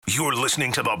You're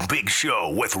listening to The Big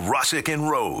Show with Russick and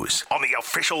Rose on the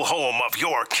official home of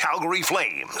your Calgary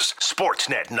Flames,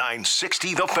 Sportsnet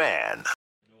 960 The Fan.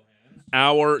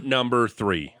 Hour number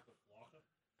 3.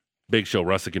 Big Show,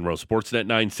 Russick and Rose, Sportsnet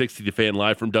 960 The Fan,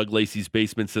 live from Doug Lacey's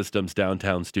Basement Systems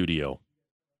downtown studio.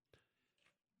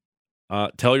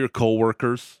 Tell your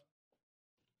coworkers,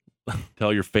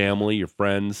 tell your family, your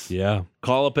friends. Yeah.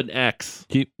 Call up an ex.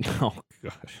 Oh,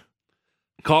 gosh.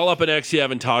 Call up an ex you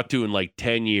haven't talked to in like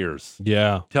 10 years.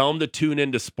 Yeah. Tell them to tune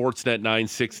in to Sportsnet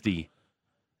 960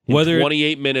 in Whether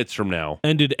 28 minutes from now.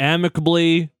 Ended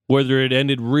amicably, whether it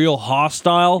ended real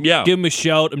hostile, Yeah. give them a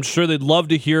shout. I'm sure they'd love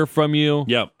to hear from you.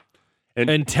 Yep.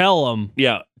 And tell them.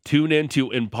 Yeah. Tune into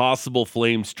Impossible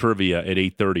Flames Trivia at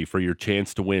 8:30 for your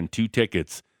chance to win 2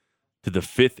 tickets to the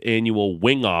 5th annual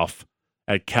Wing Off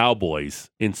at Cowboys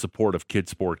in support of Kid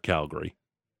Sport Calgary.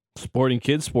 Sporting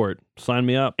Kid Sport. Sign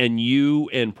me up. And you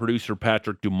and producer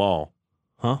Patrick Dumont,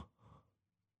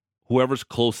 whoever's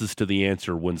closest to the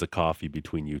answer wins a coffee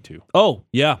between you two. Oh,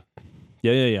 yeah.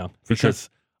 Yeah. For sure. Because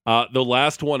the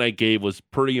last one I gave was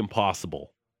pretty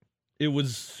impossible. It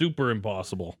was super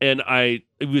impossible. And I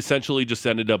essentially just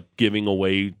ended up giving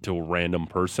away to a random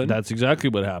person. That's exactly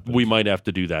what happened. We might have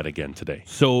to do that again today.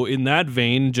 So in that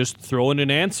vein, just throw in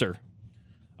an answer.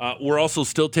 We're also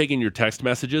still taking your text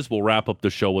messages. We'll wrap up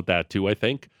the show with that too, I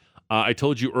think. I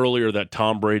told you earlier that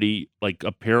Tom Brady,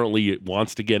 apparently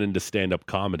wants to get into stand-up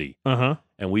comedy. Uh-huh.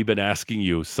 And we've been asking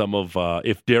you some of,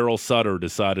 if Daryl Sutter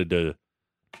decided to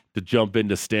jump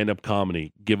into stand-up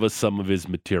comedy, give us some of his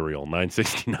material.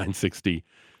 960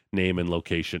 name and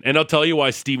location. And I'll tell you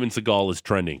why Steven Seagal is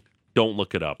trending. Don't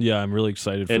look it up. Yeah, I'm really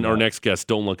excited for And that. our next guest,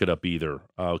 don't look it up either.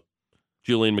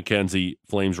 Julian McKenzie,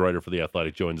 Flames writer for The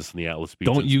Athletic, joins us in the Atlas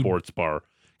Pizza Sports Bar.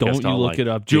 Don't you look it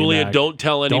up, Julian, J-Mac. don't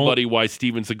tell anybody why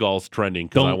Steven Seagal's trending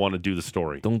because I want to do the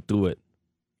story. Don't do it.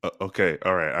 Okay,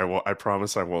 all right. I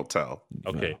promise I won't tell.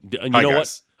 Okay. No. And you know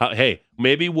guys. what? Hey,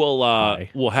 maybe we'll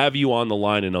have you on the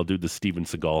line and I'll do the Steven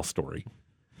Seagal story.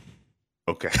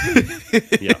 Okay.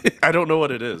 Yeah. I don't know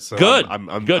what it is. So Good. I'm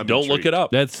Good. Don't look intrigued. it up.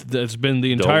 That's been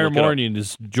the Don't entire look it up. morning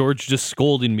is George just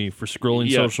scolding me for scrolling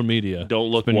Yeah. social media.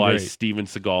 Don't look been why great. Steven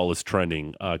Seagal is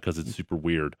trending because it's super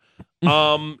weird.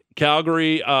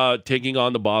 Calgary taking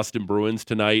on the Boston Bruins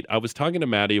tonight. I was talking to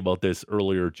Maddie about this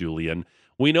earlier, Julian.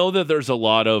 We know that there's a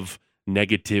lot of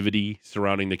negativity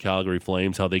surrounding the Calgary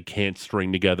Flames, how they can't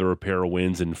string together a pair of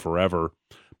wins in forever.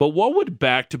 But what would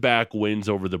back-to-back wins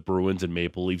over the Bruins and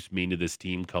Maple Leafs mean to this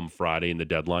team come Friday in the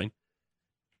deadline?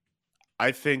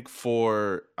 I think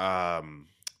for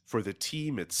the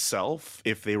team itself,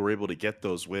 if they were able to get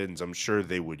those wins, I'm sure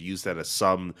they would use that as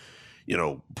some,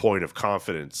 point of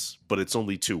confidence. But it's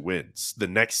only 2 wins. The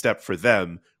next step for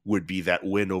them would be that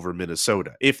win over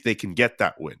Minnesota, if they can get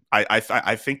that win. I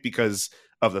think because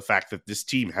of the fact that this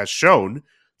team has shown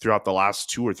throughout the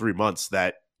last 2 or 3 months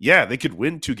that, yeah, they could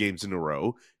win 2 games in a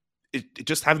row. It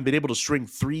just haven't been able to string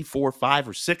 3, 4, 5,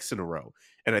 or 6 in a row.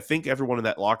 And I think everyone in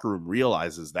that locker room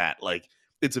realizes that.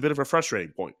 It's a bit of a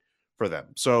frustrating point for them.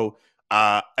 So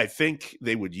I think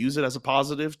they would use it as a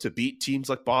positive to beat teams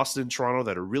like Boston, Toronto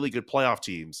that are really good playoff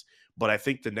teams. But I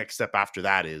think the next step after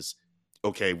that is,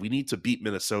 okay, we need to beat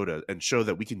Minnesota and show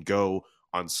that we can go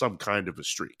on some kind of a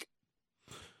streak.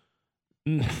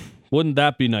 Wouldn't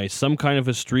that be nice? Some kind of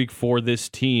a streak for this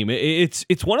team.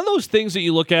 It's one of those things that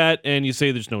you look at and you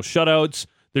say there's no shutouts,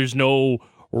 there's no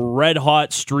red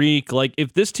hot streak. Like,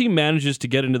 if this team manages to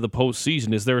get into the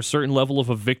postseason, is there a certain level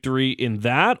of a victory in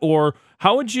that? Or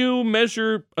how would you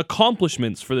measure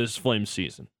accomplishments for this Flames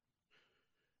season?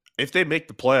 If they make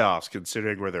the playoffs,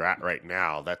 considering where they're at right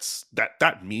now,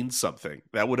 that means something.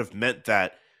 That would have meant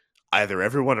that either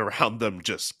everyone around them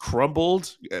just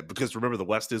crumbled, because remember, the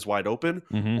West is wide open,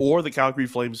 or the Calgary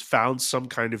Flames found some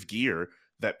kind of gear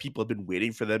that people have been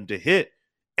waiting for them to hit.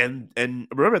 And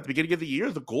remember, at the beginning of the year,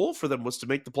 the goal for them was to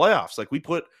make the playoffs. We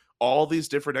put all these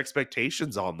different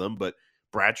expectations on them, but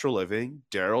Brad Treliving,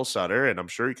 Daryl Sutter, and I'm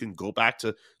sure you can go back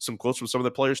to some quotes from some of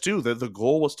the players too, the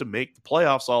goal was to make the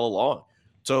playoffs all along.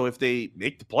 So if they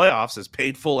make the playoffs, as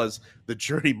painful as the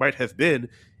journey might have been,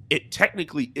 it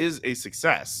technically is a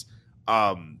success.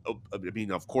 I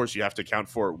mean, of course, you have to account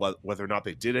for whether or not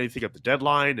they did anything at the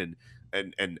deadline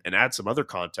and add some other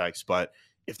context. But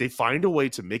if they find a way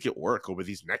to make it work over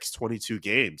these next 22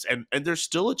 games, and there's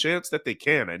still a chance that they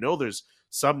can. I know there's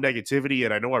some negativity,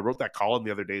 and I know I wrote that column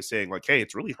the other day saying, hey,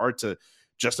 it's really hard to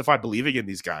justify believing in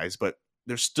these guys, but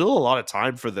there's still a lot of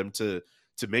time for them to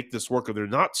make this work, and they're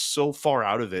not so far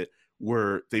out of it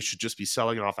where they should just be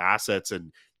selling off assets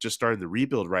and just starting the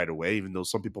rebuild right away, even though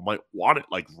some people might want it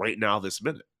right now, this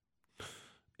minute.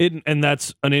 And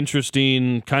that's an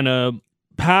interesting kind of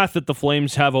path that the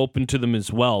Flames have open to them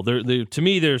as well. To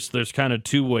me, there's kind of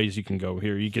two ways you can go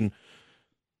here. You can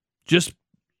just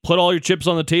put all your chips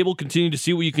on the table, continue to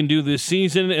see what you can do this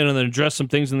season, and then address some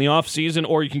things in the offseason,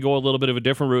 or you can go a little bit of a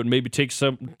different route and maybe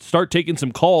start taking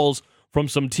some calls from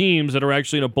some teams that are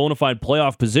actually in a bona fide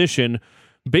playoff position.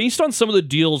 Based on some of the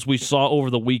deals we saw over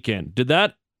the weekend, did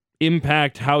that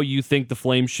impact how you think the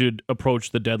Flames should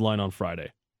approach the deadline on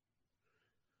Friday?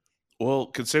 Well,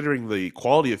 considering the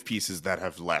quality of pieces that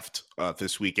have left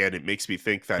this weekend, it makes me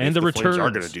think that and if the Flames are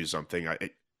going to do something,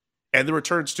 and the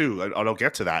returns too, I'll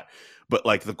get to that, but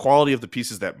like the quality of the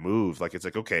pieces that move, like it's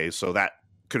like, okay, so that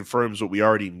confirms what we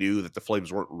already knew, that the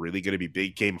Flames weren't really going to be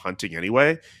big game hunting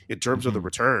anyway. In terms of the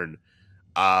return,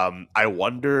 I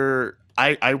wonder,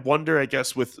 I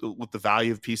guess, with the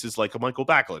value of pieces like a Michael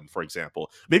Backlund, for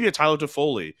example, maybe a Tyler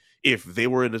Toffoli, if they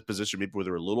were in a position maybe where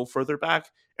they're a little further back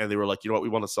and they were like, you know what, we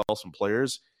want to sell some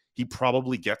players, he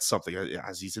probably gets something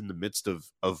as he's in the midst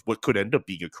of what could end up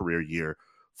being a career year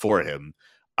for him.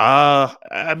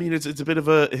 I mean, it's a bit of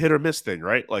a hit or miss thing,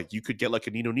 right? Like you could get like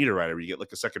a Nino Niederreiter, where you get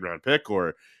like a second round pick,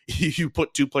 or you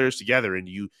put two players together and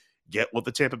you get what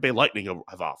the Tampa Bay Lightning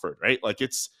have offered, right? Like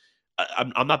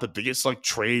I'm not the biggest like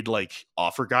trade like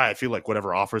offer guy. I feel like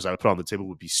whatever offers I would put on the table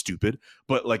would be stupid.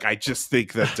 But like I just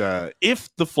think that if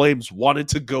the Flames wanted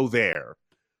to go there,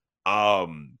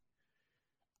 man,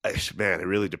 it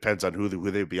really depends on who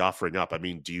they'd be offering up. I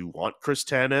mean, do you want Chris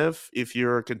Tanev if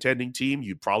you're a contending team?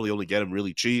 You'd probably only get him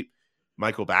really cheap.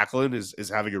 Michael Backlund is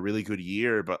having a really good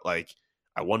year, but like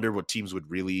I wonder what teams would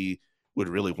really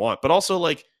want. But also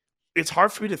like it's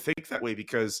hard for me to think that way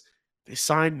because they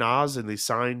signed Nas and they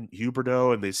signed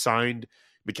Huberdeau and they signed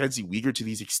Mackenzie Weegar to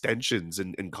these extensions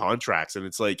and contracts. And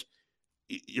it's like,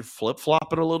 you're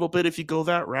flip-flopping a little bit if you go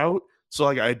that route. So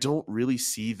like, I don't really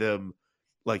see them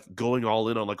like going all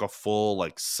in on like a full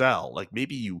like sell. Like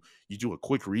maybe you do a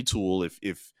quick retool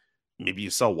if maybe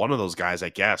you sell one of those guys, I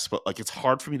guess. But like, it's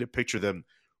hard for me to picture them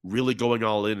really going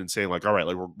all in and saying like, all right,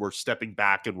 like we're stepping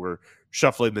back and we're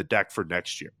shuffling the deck for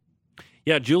next year.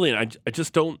 Yeah, Julian, I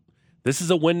just don't. This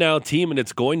is a win-now team, and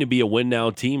it's going to be a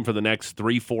win-now team for the next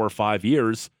 3, 4, 5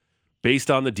 years based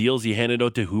on the deals you handed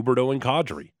out to Huberdeau and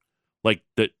Kadri. Like,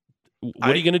 what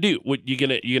are you going to do? What you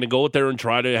gonna go out there and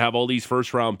try to have all these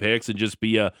first-round picks and just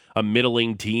be a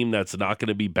middling team that's not going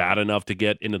to be bad enough to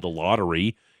get into the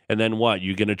lottery? And then what?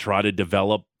 You're going to try to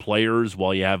develop players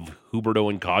while you have Huberdeau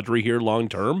and Kadri here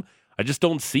long-term? I just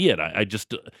don't see it.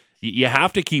 You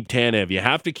have to keep Tanev. You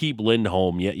have to keep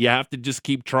Lindholm. You have to just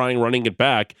keep running it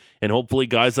back. And hopefully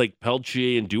guys like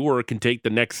Peltier and Dewar can take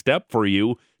the next step for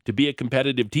you to be a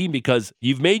competitive team because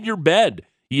you've made your bed.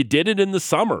 You did it in the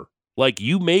summer. Like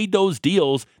you made those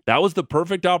deals. That was the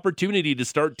perfect opportunity to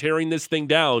start tearing this thing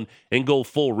down and go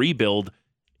full rebuild.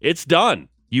 It's done.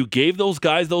 You gave those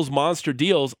guys those monster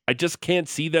deals. I just can't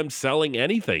see them selling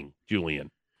anything,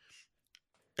 Julian.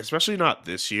 Especially not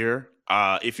this year.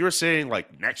 If you're saying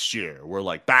like next year, where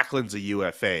like Backlund's a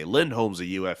UFA, Lindholm's a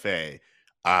UFA,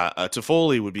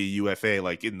 Toffoli would be a UFA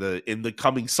like in the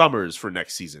coming summers for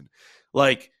next season,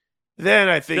 like then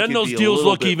I think then those deals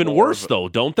look even worse though,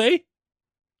 don't they?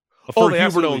 For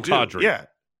Huberdeau and Kadri. Yeah,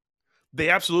 they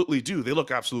absolutely do. They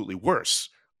look absolutely worse.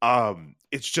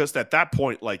 It's just at that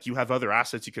point, like you have other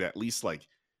assets you could at least like,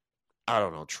 I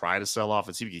don't know, try to sell off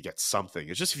and see if you can get something.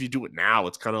 It's just if you do it now,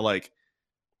 it's kind of like.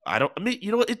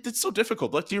 It's so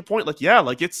difficult. Like to your point, like, yeah,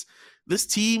 like it's this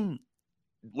team,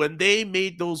 when they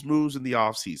made those moves in the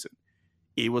offseason,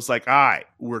 it was like, all right,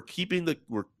 we're keeping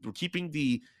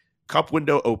the cup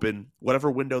window open,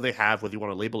 whatever window they have, whether you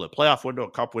want to label it playoff window,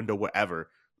 a cup window, whatever.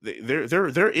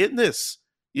 They're in this,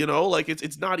 like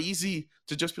it's not easy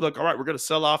to just be like, all right, we're gonna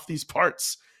sell off these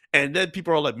parts. And then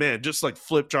people are like, man, just like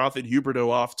flip Jonathan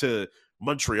Huberdeau off to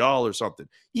Montreal or something.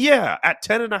 Yeah, at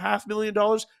 $10.5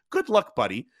 million, good luck,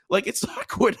 buddy. Like, it's not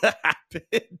going to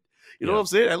happen. You know what I'm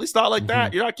saying? At least not like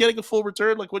that. You're not getting a full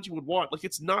return like what you would want. Like,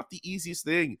 it's not the easiest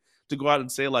thing to go out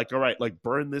and say, like, all right, like,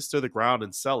 burn this to the ground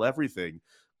and sell everything,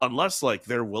 unless, like,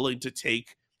 they're willing to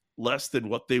take less than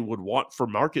what they would want for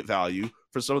market value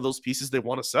for some of those pieces they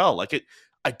want to sell. Like,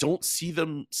 I don't see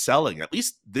them selling, at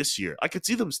least this year. I could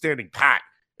see them standing pat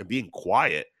and being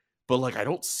quiet, but, like, I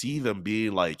don't see them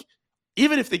being, like,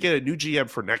 even if they get a new GM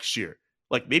for next year,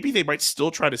 like maybe they might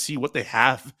still try to see what they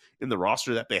have in the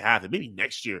roster that they have. And maybe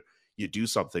next year you do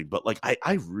something. But like,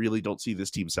 I really don't see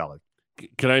this team selling.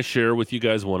 Can I share with you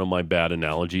guys one of my bad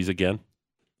analogies again?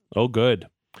 Oh, good.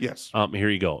 Yes. Here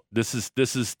you go. This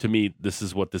is to me, this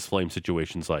is what this Flame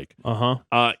situation's like.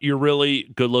 Uh-huh. Your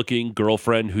really good looking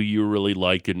girlfriend who you really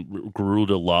like and grew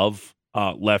to love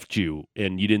left you,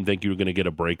 and you didn't think you were going to get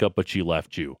a breakup, but she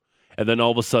left you. and then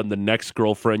all of a sudden the next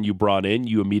girlfriend you brought in,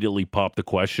 you immediately pop the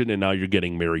question, and now you're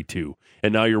getting married too.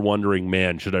 And now you're wondering,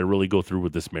 man, should I really go through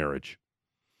with this marriage?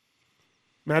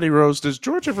 Matty Rose, does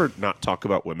George ever not talk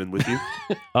about women with you?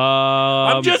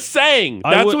 I'm just saying.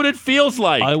 That's what it feels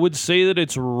like. I would say that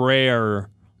it's rare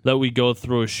that we go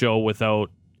through a show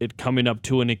without it coming up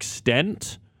to an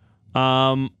extent.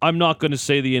 I'm not going to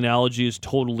say the analogy is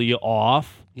totally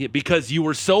off. Yeah, because you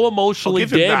were so emotionally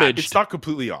damaged. It's not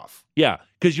completely off. Yeah,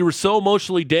 because you were so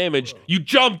emotionally damaged, you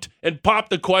jumped and popped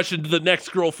the question to the next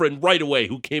girlfriend right away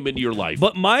who came into your life.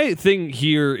 But my thing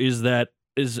here is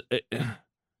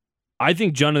I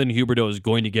think Jonathan Huberdeau is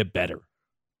going to get better.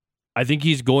 I think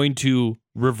he's going to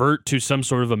revert to some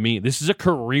sort of a mean. This is a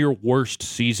career worst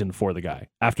season for the guy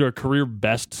after a career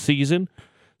best season.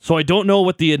 So I don't know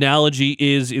what the analogy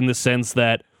is in the sense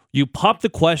that you pop the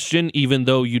question even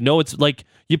though you know it's like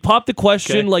you pop the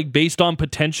question like based on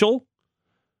potential.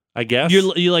 I guess.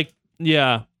 You're like,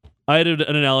 yeah. I had an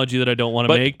analogy that I don't want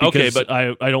to make because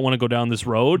I don't want to go down this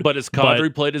road. But has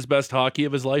Kadri played his best hockey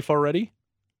of his life already?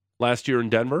 Last year in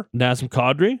Denver? Nazem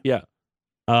Kadri? Yeah.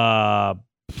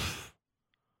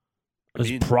 It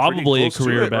was probably a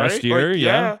career best right? year. Like,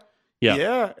 yeah.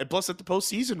 Yeah. And plus at the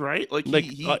postseason, right?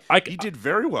 Like he did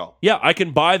very well. Yeah, I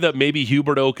can buy that maybe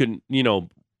Huberdeau can,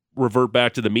 revert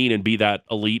back to the mean and be that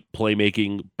elite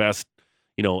playmaking best,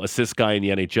 assist guy in the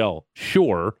NHL.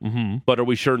 Sure. Mm-hmm. But are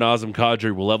we sure Nazem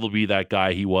Kadri will ever be that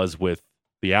guy he was with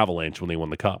the Avalanche when they won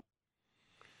the Cup?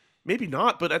 Maybe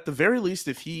not, but at the very least,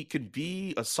 if he could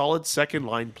be a solid second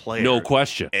line player, no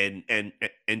question,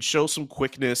 and show some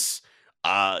quickness,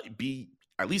 be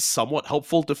at least somewhat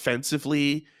helpful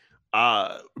defensively.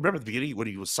 Remember at the beginning when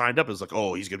he was signed up, it was like,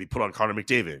 oh, he's going to be put on Connor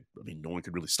McDavid. I mean, no one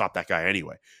could really stop that guy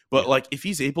anyway. But like, if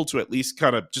he's able to at least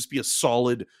kind of just be a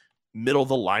solid middle of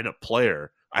the lineup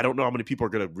player, I don't know how many people are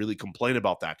going to really complain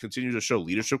about that. Continue to show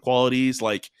leadership qualities,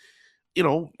 like.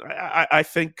 I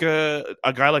think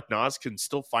a guy like Nas can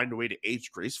still find a way to age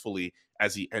gracefully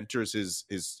as he enters is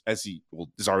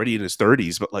already in his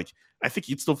 30s, but like I think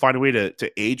he'd still find a way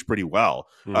to age pretty well.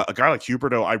 A guy like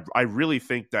Huberdeau, I really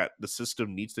think that the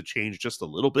system needs to change just a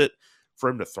little bit for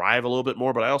him to thrive a little bit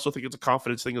more. But I also think it's a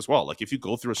confidence thing as well. Like if you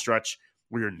go through a stretch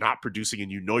where you're not producing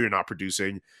and you're not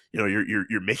producing,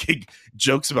 you're making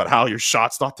jokes about how your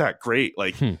shot's not that great.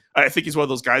 Like I think he's one of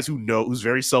those guys who's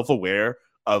very self-aware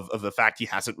of the fact he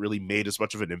hasn't really made as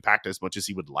much of an impact as much as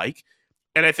he would like.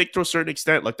 And I think to a certain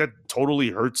extent, like that can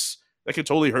totally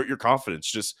hurt your confidence.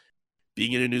 Just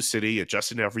being in a new city,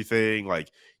 adjusting to everything. Like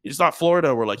it's not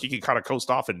Florida where like you can kind of coast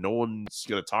off and no one's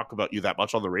going to talk about you that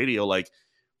much on the radio. Like,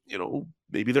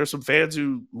 maybe there's some fans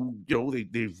who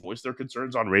they voice their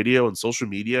concerns on radio and social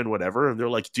media and whatever. And they're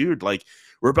like, dude, like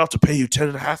we're about to pay you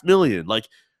 $10.5 million. Like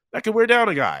that could wear down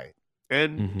a guy.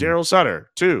 And Daryl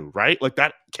Sutter too, right? Like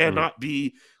that cannot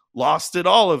be lost in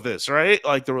all of this, right?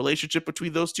 Like the relationship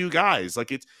between those two guys,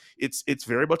 like it's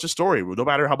very much a story. No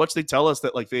matter how much they tell us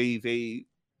that like they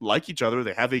like each other,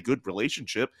 they have a good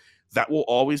relationship, that will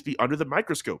always be under the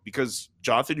microscope because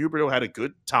Jonathan Huberdeau had a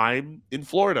good time in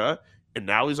Florida, and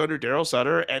now he's under Daryl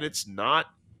Sutter, and it's not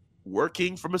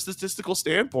working from a statistical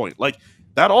standpoint. Like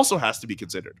that also has to be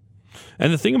considered.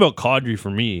 And the thing about Kadri for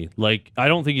me, like, I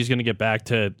don't think he's going to get back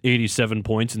to 87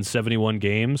 points in 71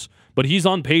 games, but he's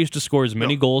on pace to score as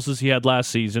many goals as he had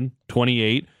last season,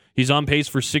 28. He's on pace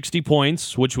for 60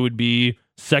 points, which would be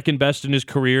second best in his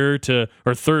career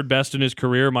or third best in his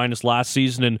career minus last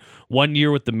season and 1 year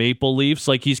with the Maple Leafs.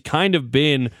 Like, he's kind of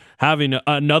been having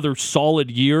another solid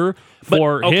year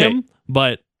for him,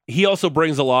 but he also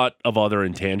brings a lot of other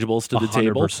intangibles to the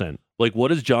 100%. table. Like, what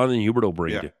does Jonathan Huberdeau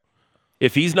bring to?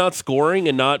 If he's not scoring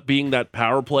and not being that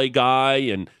power play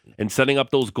guy and setting up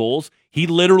those goals, he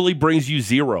literally brings you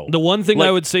zero. The one thing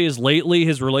I would say is lately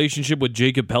his relationship with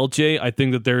Jacob Pelletier, I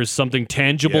think that there is something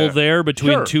tangible there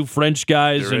between two French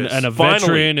guys and a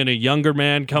veteran and a younger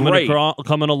man coming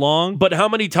along. But how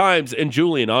many times, and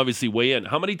Julian obviously weigh in,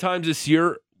 how many times this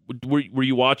year were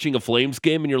you watching a Flames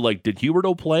game and you're like, did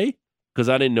Huberdeau play? Because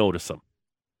I didn't notice him.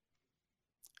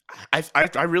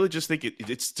 I really just think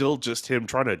it's still just him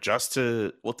trying to adjust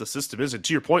to what the system is. And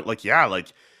to your point, like, when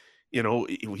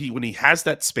he has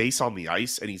that space on the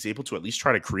ice and he's able to at least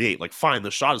try to create, like, fine, the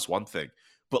shot is one thing,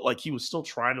 but like he was still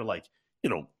trying to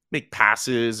make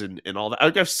passes and all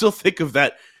that. I still think of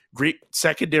that great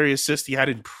secondary assist he had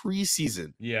in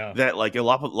preseason. Yeah. That like a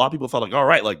lot of people thought like, all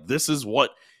right, like this is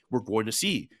what we're going to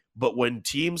see. But when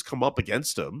teams come up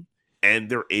against him,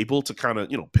 and they're able to kind of,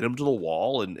 pin him to the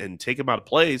wall and take him out of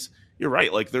plays, you're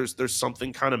right. Like there's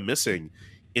something kind of missing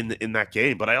in that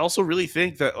game. But I also really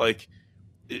think that like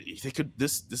they could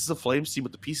this is a Flames team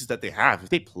with the pieces that they have. If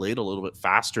they played a little bit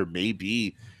faster,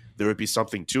 maybe there would be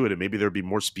something to it, and maybe there would be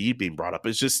more speed being brought up.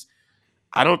 It's just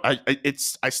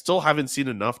I still haven't seen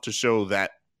enough to show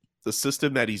that the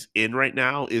system that he's in right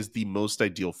now is the most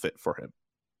ideal fit for him.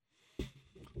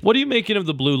 What are you making of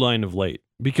the blue line of late?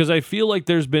 Because I feel like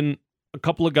there's been a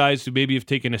couple of guys who maybe have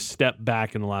taken a step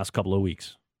back in the last couple of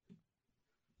weeks.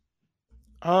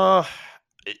 I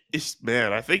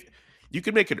think you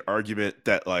can make an argument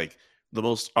that like the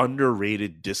most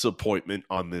underrated disappointment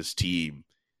on this team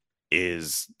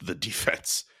is the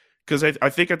defense. Because I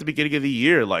think at the beginning of the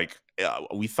year, like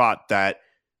we thought that,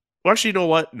 well, actually, you know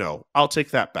what? No, I'll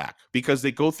take that back, because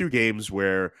they go through games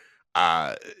where,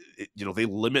 they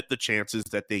limit the chances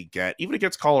that they get. Even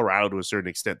against Colorado to a certain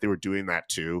extent, they were doing that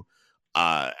too.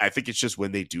 I think it's just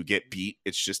when they do get beat,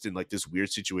 it's just in like this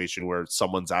weird situation where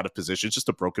someone's out of position. It's just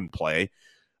a broken play.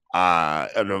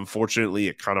 And unfortunately,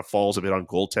 it kind of falls a bit on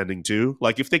goaltending too.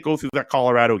 Like if they go through that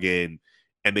Colorado game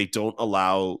and they don't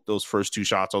allow those first two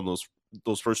shots on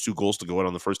those first two goals to go in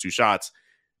on the first two shots,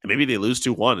 and maybe they lose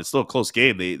 2-1, it's still a close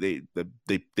game.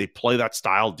 They play that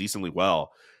style decently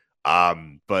well.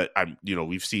 But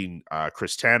we've seen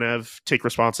Chris Tanev take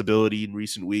responsibility in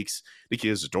recent weeks.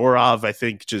 Nikita Zadorov, I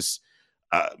think, just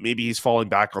maybe he's falling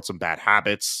back on some bad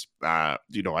habits. I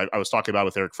was talking about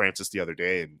with Eric Francis the other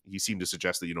day, and he seemed to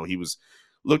suggest that he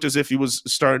looked as if he was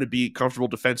starting to be comfortable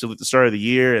defensively at the start of the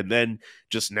year, and then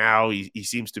just now he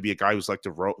seems to be a guy who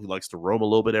likes to roam a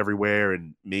little bit everywhere,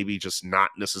 and maybe just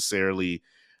not necessarily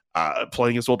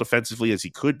playing as well defensively as he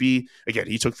could be. Again,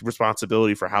 he took the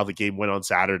responsibility for how the game went on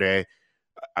Saturday.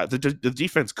 The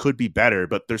defense could be better,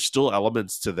 but there's still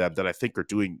elements to them that I think are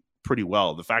doing pretty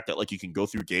well. The fact that like you can go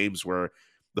through games where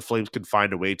the Flames can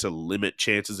find a way to limit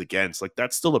chances against, like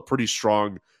that's still a pretty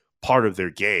strong part of their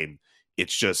game.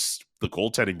 It's just the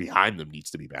goaltending behind them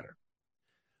needs to be better.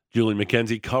 Julian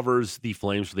McKenzie covers the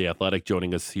Flames for The Athletic,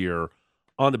 joining us here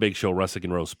on the Big Show, Russick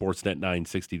and Rose, Sportsnet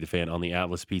 960 The Fan, on the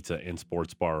Atlas Pizza and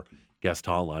Sports Bar guest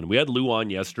hotline. We had Lou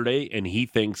on yesterday, and he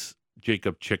thinks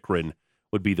Jakob Chychrun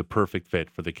would be the perfect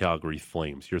fit for the Calgary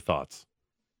Flames. Your thoughts?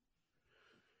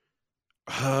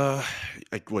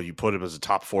 You put him as a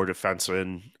top 4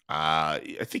 defenseman. I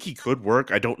think he could work.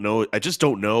 I don't know. I just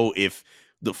don't know if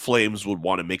the Flames would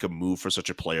want to make a move for such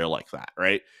a player like that,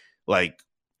 right? Like,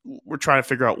 we're trying to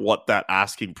figure out what that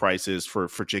asking price is for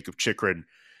Jakob Chychrun.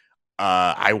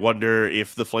 I wonder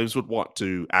if the Flames would want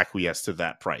to acquiesce to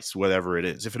that price, whatever it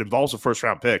is. If it involves a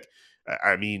first-round pick,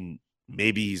 I mean,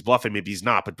 maybe he's bluffing, maybe he's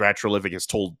not, but Brad Treliving has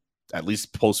told, at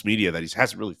least post-media, that he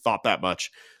hasn't really thought that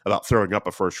much about throwing up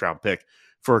a first-round pick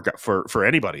for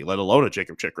anybody, let alone a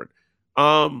Jakob Chychrun.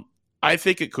 I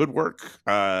think it could work.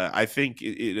 I think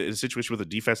in a situation with the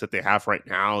defense that they have right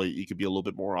now, he could be a little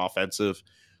bit more offensive,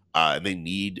 and they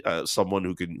need someone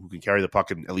who can carry the puck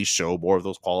and at least show more of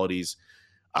those qualities.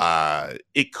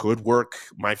 It could work.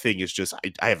 My thing is just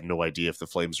I have no idea if the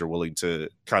Flames are willing to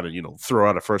kind of throw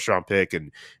out a first round pick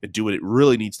and do what it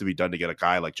really needs to be done to get a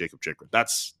guy like Jakob Chychrun.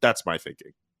 That's my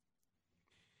thinking.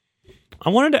 I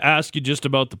wanted to ask you just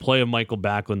about the play of Michael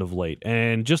Backlund of late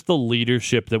and just the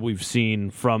leadership that we've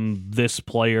seen from this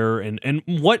player and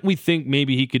what we think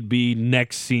maybe he could be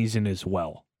next season as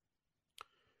well.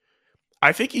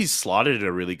 I think he's slotted in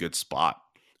a really good spot.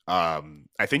 I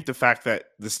think the fact that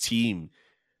this team,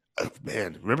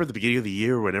 remember at the beginning of the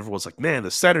year when everyone's like, man, the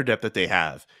center depth that they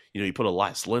have. You put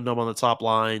Elias Lindholm on the top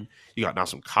line, you got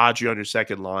Nazem Kadri on your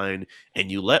second line,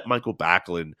 and you let Michael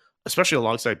Backlund, especially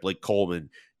alongside Blake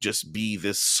Coleman, just be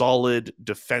this solid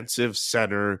defensive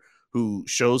center who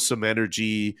shows some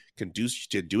energy, can do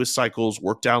his cycles,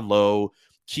 work down low,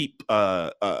 keep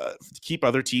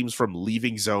other teams from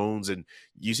leaving zones and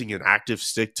using an active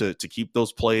stick to keep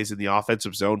those plays in the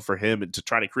offensive zone for him and to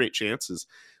try to create chances.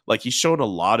 Like, he's shown a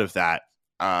lot of that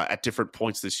at different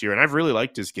points this year, and I've really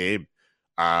liked his game,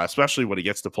 especially when he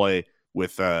gets to play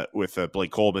with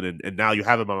Blake Coleman, and now you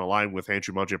have him on a line with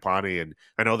Andrew Mangiapane, and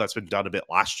I know that's been done a bit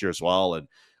last year as well, and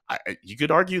you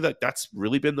could argue that that's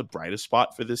really been the brightest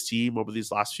spot for this team over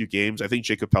these last few games. I think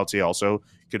Jacob Pelletier also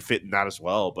could fit in that as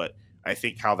well, but I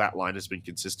think how that line has been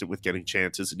consistent with getting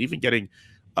chances and even getting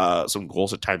some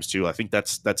goals at times too, I think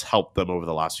that's helped them over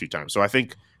the last few times. So I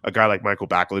think a guy like Michael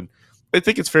Backlund, I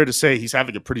think it's fair to say he's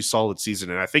having a pretty solid season,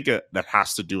 and I think that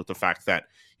has to do with the fact that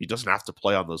he doesn't have to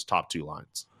play on those top two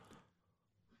lines.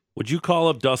 Would you call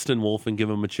up Dustin Wolf and give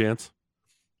him a chance?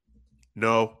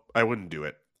 No, I wouldn't do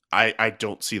it. I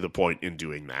don't see the point in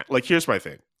doing that. Like, here's my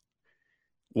thing.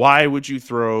 Why would you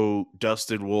throw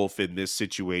Dustin Wolf in this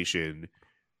situation,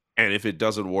 and if it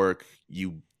doesn't work,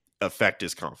 you affect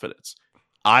his confidence?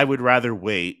 I would rather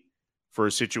wait for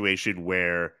a situation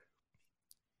where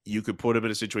you could put him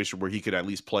in a situation where he could at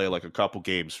least play like a couple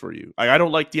games for you. I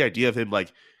don't like the idea of him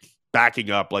like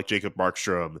backing up like Jacob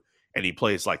Markstrom and he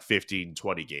plays like 15,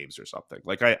 20 games or something.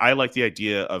 Like I like the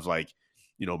idea of like,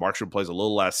 Markstrom plays a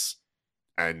little less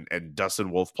and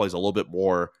Dustin Wolf plays a little bit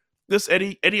more. This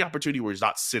any opportunity where he's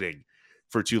not sitting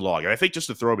for too long. And I think just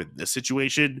to throw him in this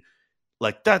situation,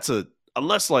 like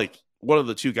unless like one of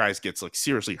the two guys gets like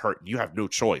seriously hurt and you have no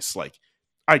choice, like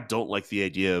I don't like the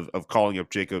idea of calling up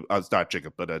Jacob, not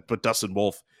Jacob, but Dustin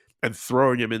Wolf and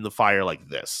throwing him in the fire like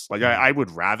this. Like I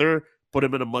would rather put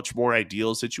him in a much more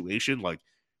ideal situation. Like,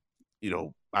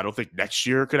 I don't think next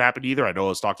year could happen either. I know I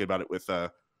was talking about it with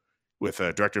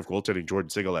director of goaltending Jordan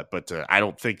Sigalet, but I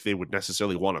don't think they would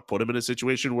necessarily want to put him in a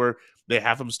situation where they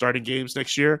have him starting games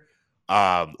next year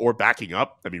or backing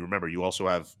up. I mean, remember, you also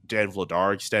have Dan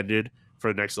Vladar extended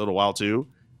for the next little while too.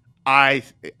 I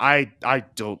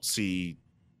don't see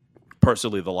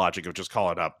personally the logic of just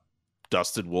calling up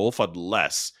Dustin Wolf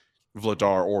unless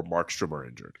Vladar or Markstrom are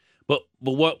injured. But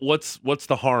what's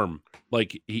the harm?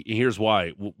 Like, here's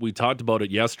why. We talked about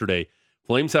it yesterday.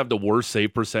 Flames have the worst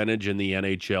save percentage in the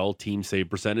NHL, team save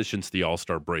percentage since the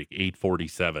All-Star break,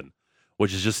 .847,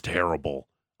 which is just terrible,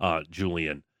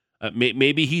 Julian.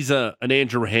 Maybe he's an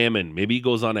Andrew Hammond. Maybe he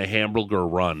goes on a hamburger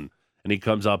run and he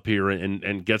comes up here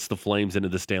and gets the Flames into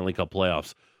the Stanley Cup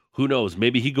playoffs. Who knows?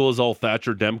 Maybe he goes all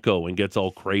Thatcher Demko and gets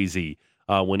all crazy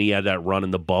when he had that run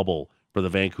in the bubble for the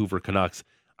Vancouver Canucks.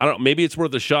 I don't know. Maybe it's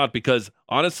worth a shot because,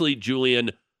 honestly,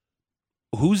 Julian,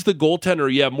 who's the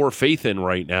goaltender you have more faith in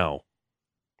right now?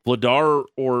 Vladar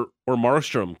or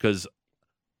Markstrom? Because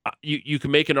you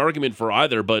can make an argument for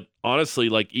either, but honestly,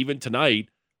 like even tonight,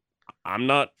 I'm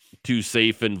not too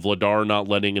safe in Vladar not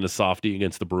letting in a softie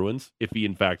against the Bruins if he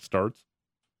in fact starts.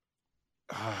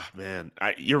 Man,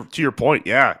 to your point,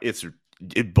 yeah,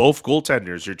 both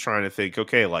goaltenders. You're trying to think,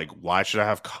 okay, like why should I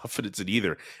have confidence in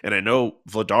either? And I know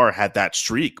Vladar had that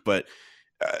streak, but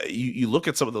you look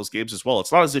at some of those games as well.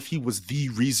 It's not as if he was the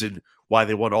reason why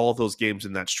they won all of those games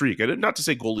in that streak. And not to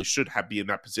say goalies should be in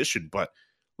that position, but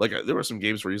like there were some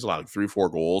games where he's allowing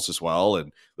 3-4 goals as well,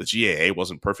 and the GAA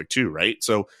wasn't perfect too, right?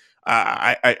 So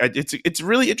it's a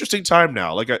really interesting time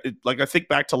now. Like I think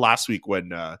back to last week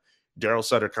when Daryl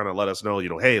Sutter kind of let us know,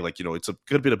 hey, like it's a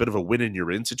good bit of a win and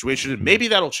you're in situation, and maybe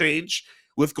that'll change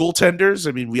with goaltenders.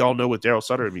 I mean, we all know with Daryl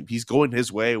Sutter, I mean, he's going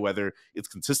his way whether it's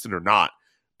consistent or not.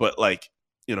 But like,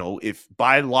 if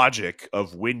by logic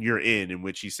of when you're in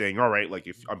which he's saying, all right, like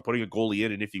if I'm putting a goalie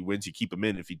in and if he wins, you keep him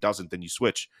in. If he doesn't, then you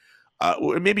switch.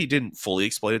 Maybe he didn't fully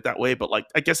explain it that way, but like,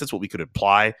 I guess that's what we could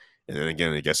imply. And then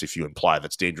again, I guess if you imply,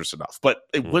 that's dangerous enough. But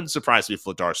it wouldn't surprise me if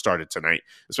Vladar started tonight,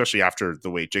 especially after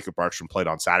the way Jacob Markstrom played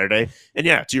on Saturday. And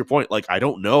yeah, to your point, like I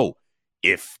don't know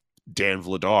if Dan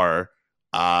Vladar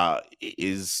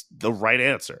is the right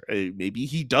answer. Maybe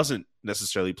he doesn't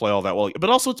necessarily play all that well, but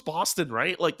also it's Boston,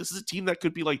 right? Like this is a team that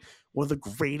could be like one of the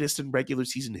greatest in regular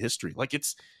season history. Like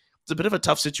it's a bit of a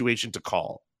tough situation to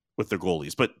call with their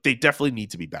goalies, but they definitely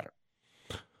need to be better.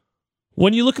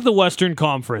 When you look at the Western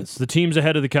Conference, the teams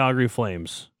ahead of the Calgary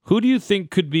Flames, who do you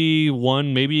think could be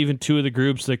one, maybe even two of the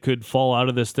groups that could fall out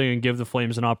of this thing and give the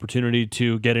Flames an opportunity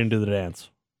to get into the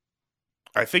dance?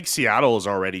 I think Seattle is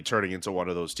already turning into one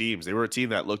of those teams. They were a team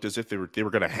that looked as if they were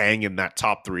going to hang in that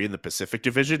top 3 in the Pacific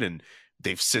Division, and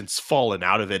they've since fallen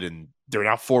out of it, and they're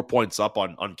now 4 points up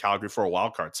on Calgary for a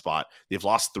wild card spot. They've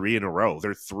lost 3 in a row.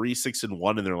 They're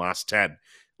 3-6-1 in their last 10.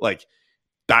 Like,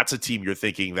 that's a team you're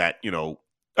thinking that,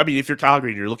 I mean, if you're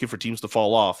Calgary and you're looking for teams to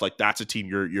fall off, like that's a team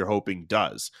you're hoping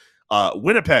does.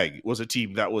 Winnipeg was a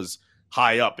team that was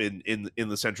high up in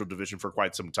the Central Division for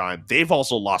quite some time. They've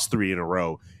also lost 3 in a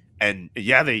row. And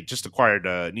yeah, they just acquired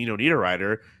Nino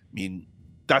Niederreiter. I mean,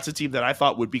 that's a team that I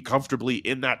thought would be comfortably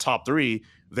in that top 3.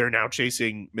 They're now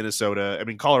chasing Minnesota. I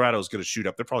mean, Colorado is going to shoot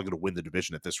up. They're probably going to win the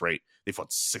division at this rate. They've won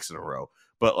 6 in a row.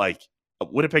 But like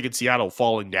Winnipeg and Seattle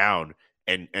falling down,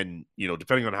 and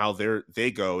depending on how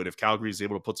they go, and if Calgary is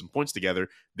able to put some points together,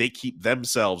 they keep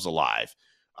themselves alive.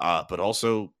 But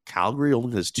also, Calgary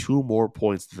only has 2 more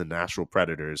points than the Nashville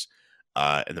Predators,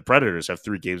 and the Predators have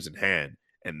 3 games in hand,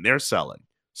 and they're selling.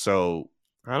 So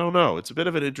I don't know. It's a bit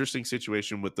of an interesting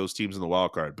situation with those teams in the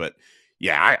wild card. But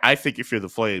yeah, I think if you're the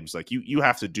Flames, like you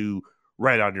have to do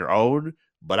right on your own.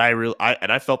 But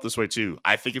I felt this way too.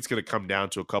 I think it's going to come down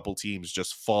to a couple teams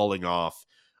just falling off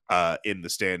in the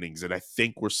standings, and I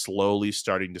think we're slowly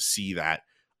starting to see that,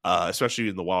 especially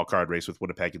in the wild card race with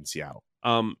Winnipeg and Seattle.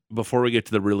 Before we get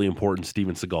to the really important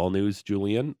Steven Seagal news,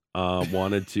 Julian,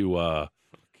 wanted to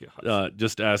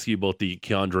just ask you about the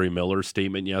Keandre Miller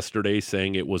statement yesterday,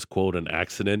 saying it was, quote, an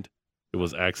accident. It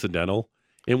was accidental.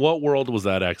 In what world was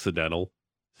that accidental?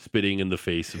 Spitting in the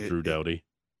face of Drew Doughty.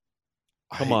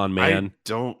 Come on, man.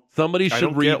 Somebody I should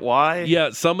don't read. get why.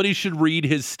 Yeah, somebody should read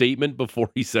his statement before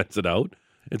he sends it out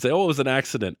and say, "Oh, it was an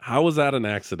accident." How was that an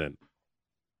accident?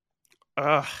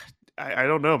 I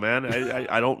don't know, man.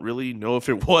 I don't really know if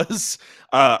it was.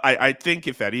 I think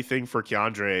if anything for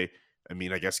Keandre, I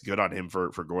mean, I guess good on him for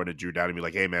going to Drew Down and be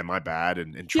like, hey man, my bad,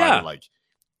 and try to like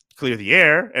clear the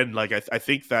air. And like I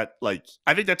think that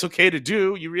I think that's okay to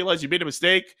do. You realize you made a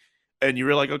mistake and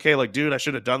you're like, okay, like dude, I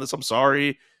shouldn't have done this. I'm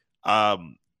sorry.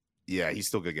 Yeah, he's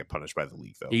still gonna get punished by the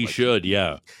league though. He should,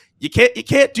 yeah. You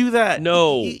can't do that.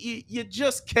 No. You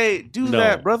just can't do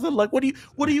that, brother. Like, what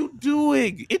are you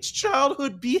doing? It's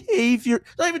childhood behavior.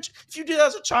 Not even if you did that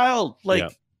as a child,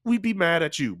 we'd be mad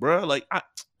at you, bro. Like,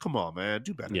 come on, man,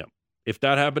 do better. Yeah. If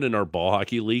that happened in our ball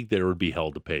hockey league, there would be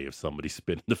hell to pay if somebody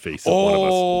spit in the face of one of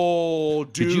us. Oh,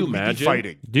 dude, could you imagine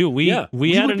fighting? Dude, we had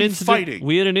an incident. Fighting.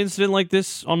 We had an incident like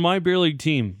this on my beer league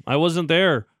team. I wasn't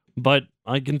there, but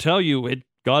I can tell you it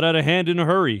got out of hand in a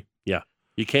hurry. Yeah,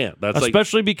 you can't. That's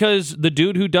especially because the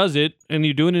dude who does it, and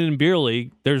you're doing it in beer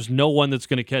league, there's no one that's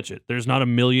going to catch it. There's not a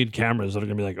million cameras that are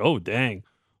going to be like, oh, dang,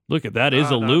 look at that,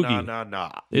 is a loogie. No.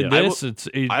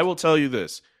 I will tell you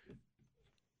this.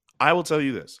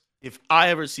 If I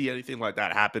ever see anything like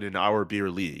that happen in our beer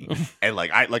league, and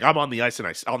I'm on the ice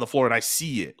and on the floor and I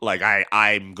see it,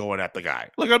 I'm going at the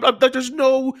guy. There's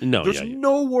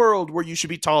no world where you should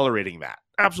be tolerating that.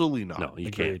 Absolutely not. No, you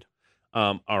can't.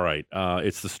 All right.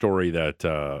 It's the story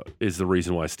that is the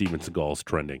reason why Steven Seagal is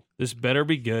trending. This better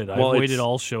be good. I've waited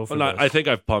all show for this. I think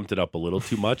I've pumped it up a little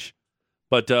too much.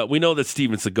 But we know that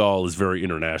Steven Seagal is very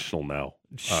international now,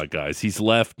 guys. He's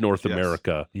left North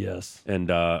America. Yes.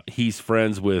 And he's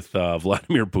friends with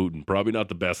Vladimir Putin. Probably not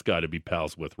the best guy to be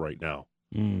pals with right now.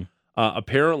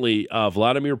 Apparently,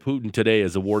 Vladimir Putin today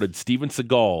has awarded Steven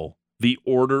Seagal the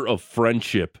Order of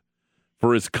Friendship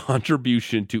for his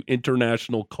contribution to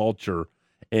international culture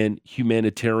and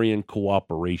humanitarian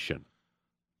cooperation.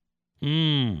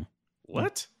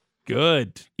 What?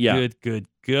 Good. Yeah. Good.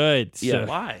 Yeah.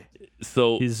 Why?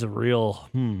 So he's a real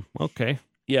okay.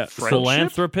 Yeah.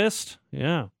 Philanthropist?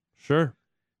 Yeah. Sure.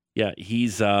 Yeah,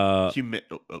 he's yeah.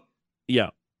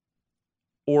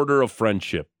 Order of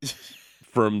Friendship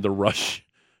from the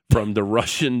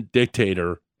Russian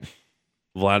dictator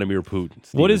Vladimir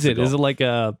Putin. What is it? Is it like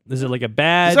a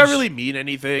badge? Does that really mean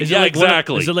anything? Yeah,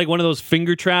 exactly. Is it like one of those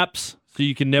finger traps so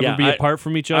you can never be apart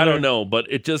from each other? I don't know, but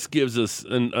it just gives us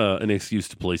an excuse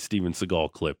to play Steven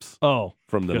Seagal clips.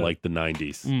 From the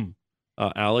 90s.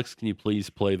 Alex, can you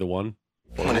please play the one?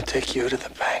 I'm going to take you to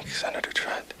the bank, Senator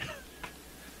Trent.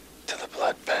 To the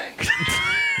blood bank.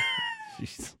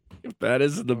 Jeez. If that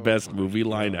is the best movie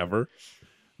line ever,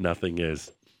 nothing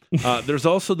is. There's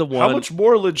also the one. How much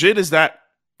more legit is that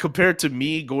compared to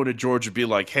me going to George and be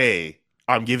like, hey,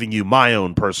 I'm giving you my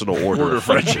own personal order of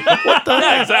friendship? What the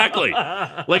heck? Exactly.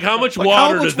 Like, how much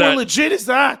water does that? How much more legit is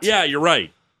that? Yeah, you're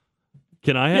right.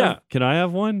 Can I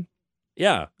have one?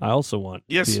 Yeah. I also want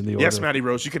to be in the order. Yes, Matty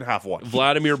Rose, you can have one.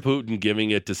 Vladimir Putin giving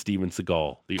it to Steven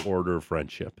Seagal, the Order of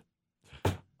Friendship.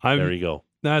 There you go.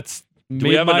 That's Do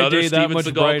we have another Steven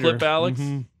Seagal brighter. clip, Alex?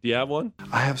 Do you have one?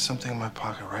 I have something in my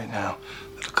pocket right now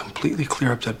that'll completely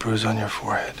clear up that bruise on your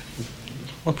forehead.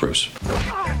 What bruise?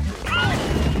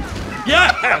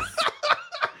 Yes!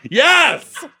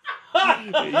 Yes!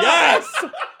 Yes!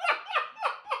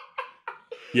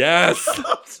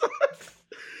 Yes!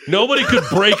 Nobody could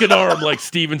break an arm like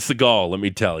Steven Seagal, let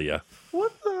me tell you.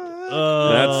 What the heck?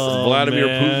 That's Vladimir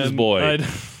Putin's boy.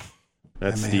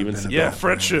 That's Steven Seagal. Yeah,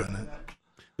 friendship.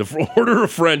 The Order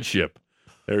of Friendship.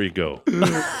 There you go.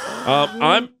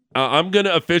 I'm going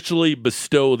to officially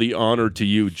bestow the honor to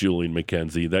you, Julian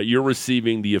McKenzie, that you're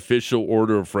receiving the official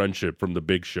Order of Friendship from the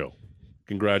Big Show.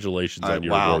 Congratulations on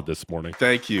your award this morning.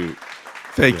 Thank you.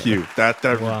 Thank you.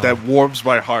 That warms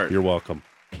my heart. You're welcome.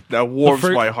 That warms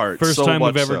my heart. First so time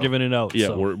much we've ever so. given it out. Yeah,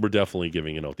 so. we're definitely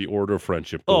giving it out. The Order of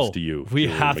Friendship goes to you. We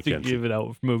Julian have McKenzie. to give it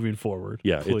out moving forward.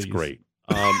 Yeah, please. it's great.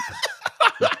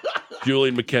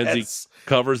 Julian McKenzie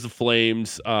covers the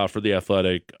Flames for The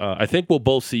Athletic. I think we'll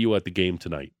both see you at the game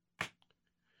tonight.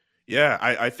 Yeah,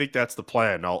 I think that's the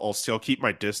plan. I'll still keep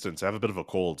my distance. I have a bit of a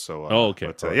cold, so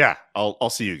okay. But, yeah, I'll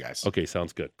see you guys. Okay,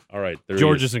 sounds good. All right, there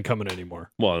George he is. isn't coming anymore.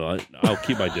 Well, I'll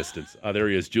keep my distance. There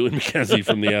he is, Julian McKenzie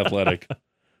from The Athletic.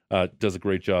 Does a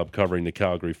great job covering the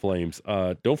Calgary Flames.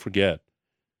 Don't forget,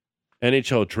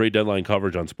 NHL trade deadline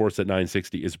coverage on Sportsnet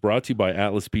 960 is brought to you by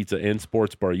Atlas Pizza and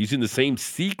Sports Bar, using the same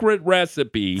secret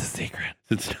recipe since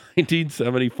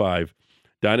 1975.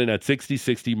 Dine in at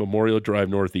 6060 Memorial Drive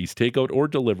Northeast. Takeout or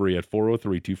delivery at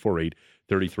 403-248-3600.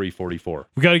 3344.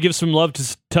 We got to give some love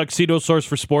to Tuxedo Source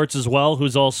for Sports as well,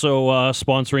 who's also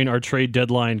sponsoring our trade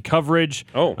deadline coverage.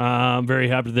 Oh. I'm very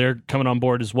happy they're coming on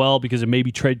board as well because it may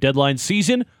be trade deadline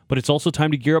season, but it's also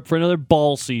time to gear up for another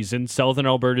ball season. Southern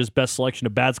Alberta's best selection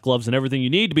of bats, gloves, and everything you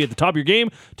need to be at the top of your game.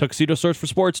 Tuxedo Source for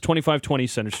Sports, 2520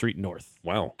 Center Street North.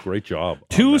 Wow, great job.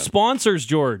 Two sponsors,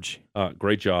 George.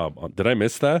 Great job. Did I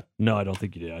miss that? No, I don't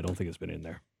think you did. I don't think it's been in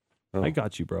there. Oh. I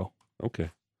got you, bro. Okay.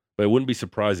 But it wouldn't be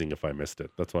surprising if I missed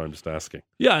it. That's why I'm just asking.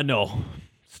 Yeah, no.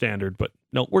 Standard, but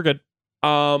no, we're good.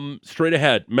 Straight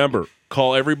ahead. Remember,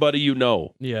 call everybody you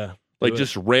know. Yeah. Like,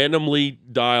 just randomly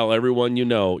dial everyone you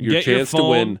know. Your Get chance your to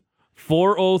win.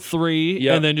 403,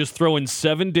 Yep. and then just throw in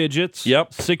 7 digits.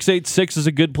 Yep. 686 is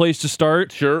a good place to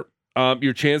start. Sure.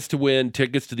 Your chance to win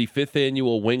tickets to the 5th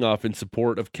annual Wing Off in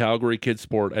support of Calgary Kids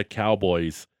Sport at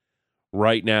Cowboys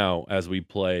right now as we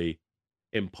play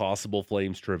Impossible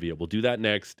Flames trivia. We'll do that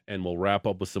next, and we'll wrap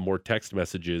up with some more text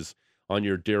messages on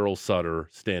your Daryl Sutter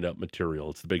stand-up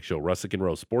material. It's The Big Show. Russick and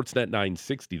Rose. Sportsnet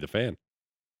 960, The Fan.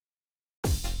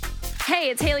 Hey,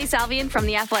 it's Haley Salvian from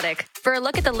The Athletic. For a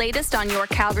look at the latest on your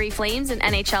Calgary Flames and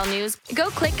NHL news, go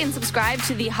click and subscribe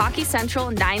to the Hockey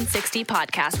Central 960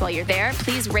 podcast. While you're there,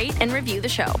 please rate and review the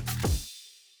show.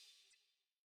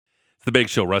 It's The Big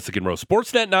Show. Russick and Rose.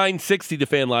 Sportsnet 960, The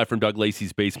Fan, live from Doug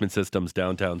Lacey's Basement Systems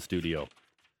downtown studio.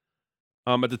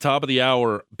 At the top of the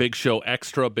hour, Big Show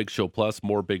Extra, Big Show Plus,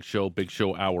 more Big Show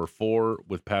Hour 4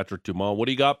 with Patrick Dumont. What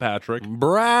do you got, Patrick?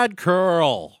 Brad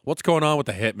Curl. What's going on with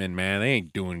the Hitmen, man? They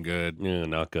ain't doing good. Yeah,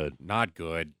 not good. Not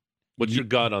good. What's your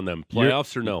gut on them?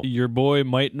 Playoffs or no? Your boy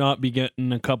might not be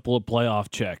getting a couple of playoff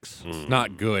checks. It's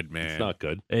not good, man. It's not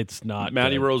good. It's not.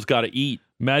 Matty good. Rose got to eat.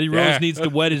 Matty Rose needs to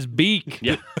wet his beak.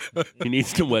 Yeah, he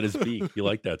needs to wet his beak. You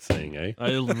like that saying, eh?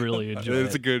 I really enjoy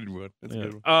It's it. a good one. It's a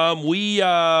good one. I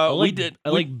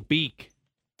like beak.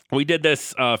 We did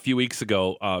this a few weeks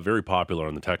ago. Very popular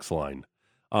on the text line.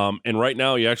 And right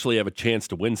now, you actually have a chance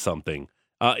to win something.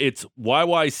 It's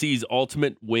YYC's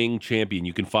Ultimate Wing Champion.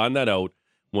 You can find that out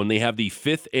when they have the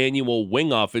 5th annual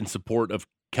Wing Off in support of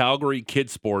Calgary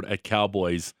Kids Sport at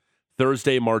Cowboys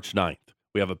Thursday, March 9th.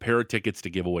 We have a pair of tickets to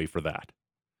give away for that.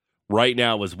 Right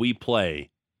now, as we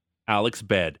play Alex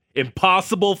Bed,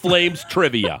 Impossible Flames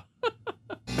Trivia.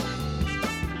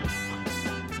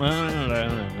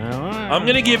 I'm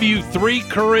going to give you 3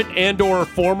 current and or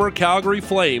former Calgary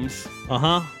Flames,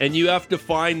 and you have to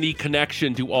find the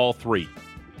connection to all 3.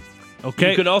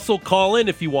 Okay. You can also call in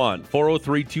if you want.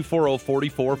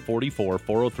 403-240-4444,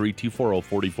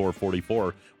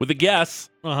 403-240-4444 with a guess.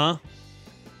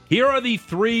 Here are the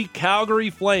 3 Calgary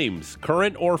Flames,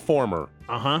 current or former,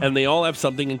 and they all have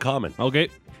something in common. Okay.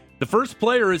 The first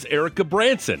player is Erica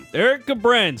Branson. Erica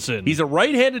Branson. He's a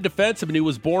right-handed defenseman who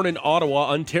was born in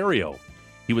Ottawa, Ontario.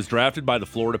 He was drafted by the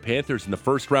Florida Panthers in the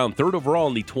first round, 3rd overall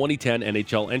in the 2010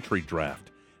 NHL entry draft.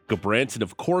 Gabranson,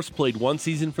 of course, played 1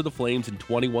 season for the Flames in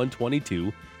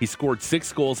 21-22. He scored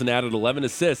 6 goals and added 11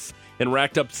 assists and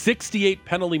racked up 68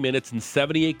 penalty minutes in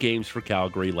 78 games for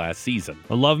Calgary last season.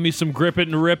 I love me some grip it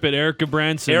and rip it, Erica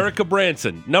Branson. Erica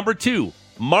Branson. Number 2,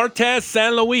 Martez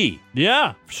Saint-Louis.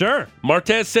 Yeah, sure.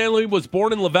 Martez Saint-Louis was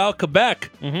born in Laval,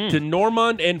 Quebec, to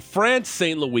Normand and France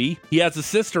Saint-Louis. He has a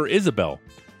sister, Isabel.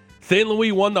 St.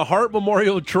 Louis won the Hart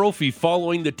Memorial Trophy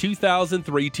following the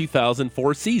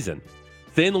 2003-2004 season.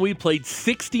 St. Louis played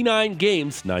 69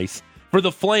 games, for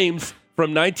the Flames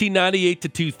from 1998 to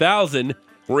 2000,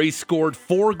 where he scored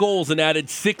 4 goals and added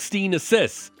 16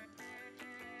 assists.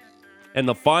 And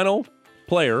the final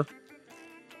player,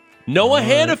 Noah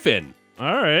Hannafin,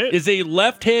 All right. is a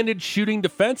left-handed shooting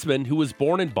defenseman who was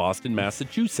born in Boston,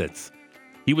 Massachusetts.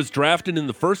 He was drafted in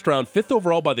the first round, 5th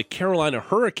overall by the Carolina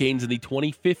Hurricanes in the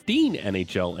 2015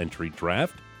 NHL entry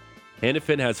draft.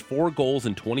 Hannafin has 4 goals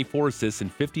and 24 assists in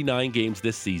 59 games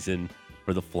this season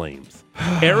for the Flames.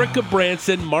 Erica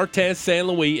Branson, Martez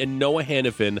Saint-Louis, and Noah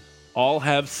Hannafin all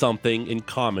have something in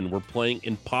common. We're playing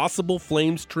Impossible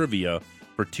Flames Trivia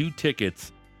for 2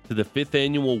 tickets to the 5th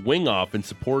annual Wing Off in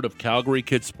support of Calgary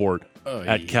Kids Sport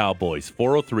at Cowboys.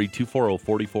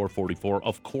 403-240-4444.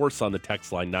 Of course, on the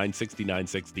text line,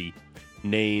 960-960,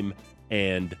 name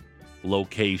and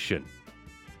location.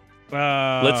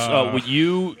 Let's.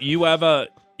 You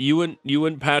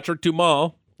and Patrick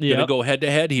Dumont gonna go head to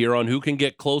head here on who can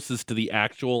get closest to the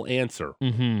actual answer.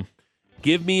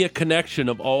 Give me a connection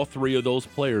of all 3 of those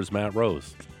players, Matt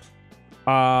Rose.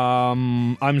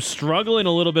 I'm struggling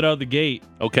a little bit out of the gate.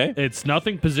 Okay. It's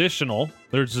nothing positional.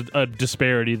 There's a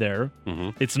disparity there.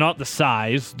 It's not the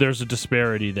size. There's a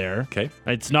disparity there. Okay.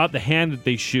 It's not the hand that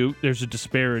they shoot. There's a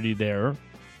disparity there.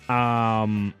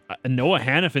 Noah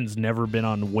Hannafin's never been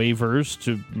on waivers,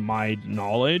 to my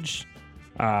knowledge.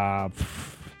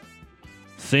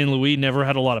 St. Louis never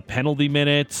had a lot of penalty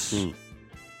minutes.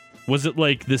 Was it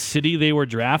like the city they were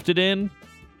drafted in?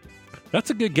 That's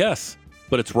a good guess,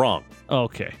 but it's wrong.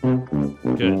 Okay.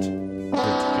 Good.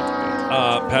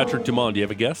 Patrick Dumont, do you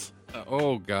have a guess?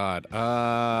 Oh, God.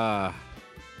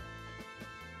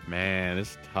 Man,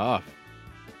 it's tough.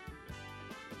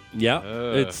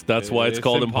 Yeah, that's why it's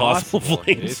called Impossible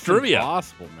Flames Trivia.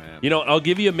 Impossible, man. You know, I'll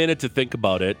give you a minute to think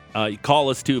about it. Call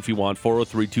us, too, if you want,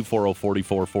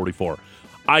 403-240-4444.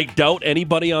 I doubt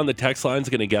anybody on the text line is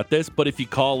going to get this, but if you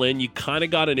call in, you kind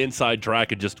of got an inside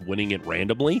track of just winning it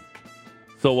randomly.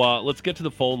 So let's get to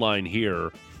the phone line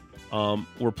here.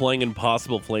 We're playing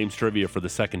Impossible Flames Trivia for the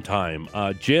second time.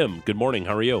 Jim, good morning.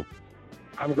 How are you?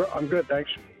 I'm good,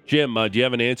 thanks. Jim, do you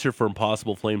have an answer for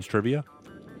Impossible Flames Trivia?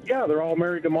 Yeah, they're all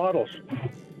married to models.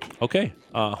 Okay,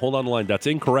 hold on the line. That's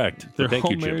incorrect. They're Thank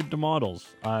all you, Jim. married to models.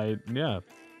 Again,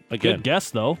 Good guess,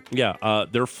 though. Yeah,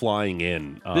 they're flying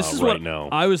in This is right what now.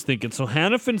 I was thinking. So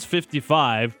Hannafin's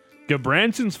 55,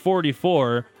 Gabranson's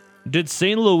 44. Did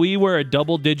St. Louis wear a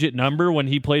double-digit number when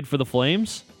he played for the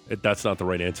Flames? That's not the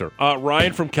right answer.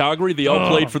 Ryan from Calgary, they all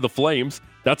played for the Flames.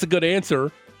 That's a good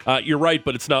answer. You're right,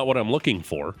 but it's not what I'm looking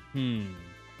for.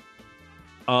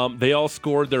 They all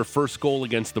scored their first goal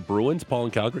against the Bruins, Paul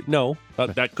and Calgary. No,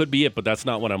 that could be it, but that's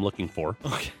not what I'm looking for.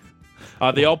 Okay.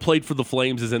 They all played for the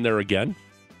Flames is in there again.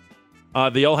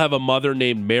 They all have a mother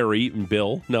named Mary and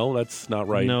Bill. No, that's not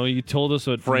right. No, you told us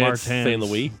what France, Martins, St.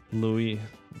 Louis. Louis.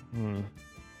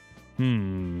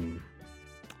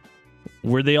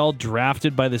 Were they all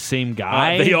drafted by the same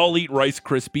guy? They all eat Rice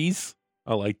Krispies.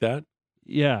 I like that.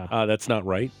 Yeah. That's not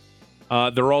right.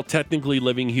 They're all technically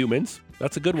living humans.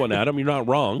 That's a good one, Adam. You're not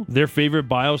wrong. Their favorite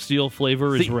BioSteel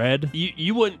flavor is red.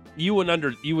 You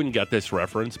wouldn't get this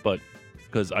reference, but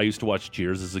because I used to watch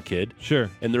Cheers as a kid.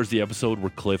 Sure. And there's the episode where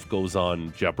Cliff goes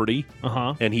on Jeopardy.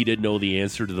 And he didn't know the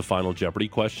answer to the final Jeopardy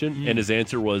question. And his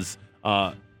answer was,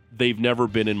 they've never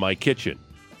been in my kitchen.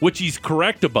 Which he's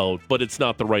correct about, but it's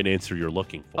not the right answer you're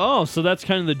looking for. Oh, so that's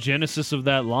kind of the genesis of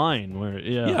that line.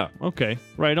 Yeah. Okay.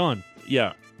 Right on.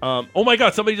 Yeah. Oh my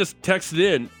God! Somebody just texted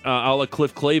in, a la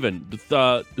Cliff Clavin,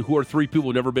 who are three people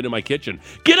who've never been in my kitchen.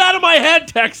 Get out of my head,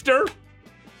 texter!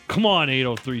 Come on,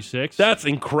 8036. That's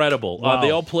incredible. Wow.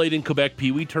 They all played in Quebec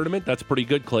Pee Wee tournament. That's pretty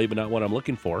good, Clay, but not what I'm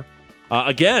looking for.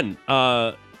 Again,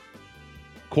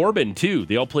 Corbin too.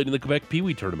 They all played in the Quebec Pee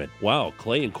Wee tournament. Wow,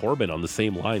 Clay and Corbin on the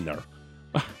same line there.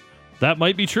 That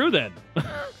might be true then.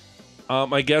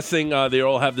 I'm guessing they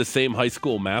all have the same high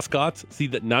school mascots. See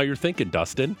that now you're thinking,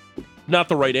 Dustin. Not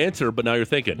the right answer, but now you're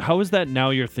thinking. How is that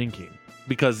now you're thinking?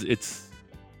 Because it's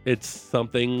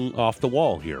something off the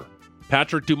wall here.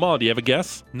 Patrick Dumont, do you have a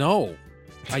guess? No,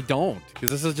 I don't, because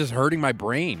this is just hurting my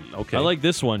brain. Okay. I like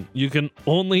this one. You can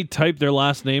only type their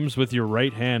last names with your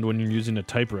right hand when you're using a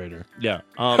typewriter. Yeah.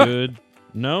 Good.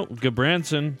 No,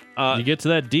 Gabranson. You get to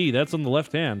that D, that's on the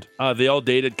left hand. They all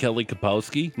dated Kelly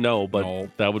Kapowski? No,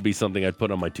 but that would be something I'd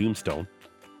put on my tombstone.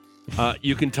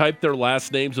 You can type their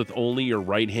last names with only your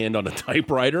right hand on a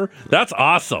typewriter? That's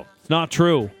awesome. It's not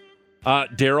true.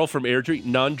 Daryl from Airdrie,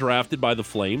 none drafted by the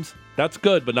Flames. That's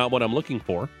good, but not what I'm looking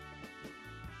for.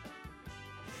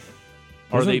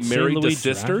 Are they married to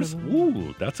sisters?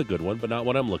 Ooh, that's a good one, but not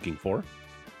what I'm looking for.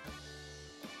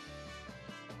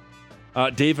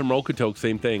 Dave and Rokotok,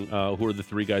 same thing. Who are the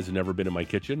three guys who've never been in my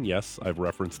kitchen? Yes, I've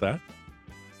referenced that.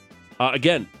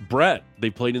 Again, Brett, they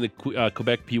played in the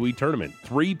Quebec Pee Wee tournament.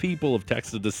 3 people have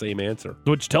texted the same answer.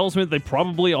 Which tells me that they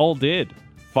probably all did.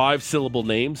 5-syllable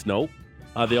names? Nope.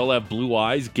 They all have blue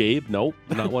eyes. Gabe? Nope.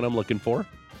 Not what I'm looking for.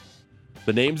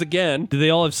 The names again. Do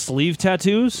they all have sleeve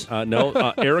tattoos?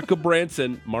 No. Erica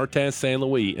Branson, Martin St.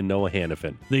 Louis, and Noah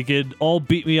Hannafin. They could all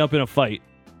beat me up in a fight.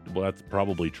 Well, that's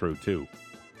probably true, too.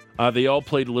 They all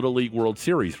played Little League World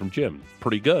Series from Jim.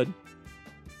 Pretty good.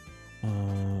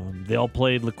 They all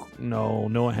played. No,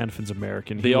 Noah Hannafin's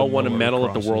American. They all won a medal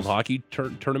at the World Hockey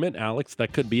Tournament. Alex,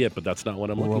 that could be it, but that's not what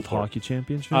I'm looking for. World Hockey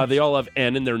Championship. They all have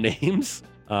N in their names.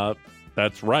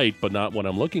 That's right, but not what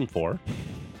I'm looking for.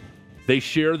 They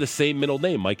share the same middle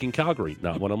name, Mike in Calgary.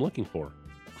 Not what I'm looking for.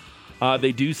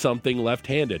 They do something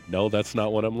left-handed. No, that's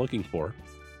not what I'm looking for.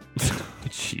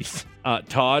 Jeez.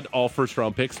 Todd, all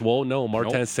first-round picks. Whoa, no,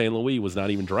 Martin St. Louis was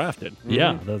not even drafted.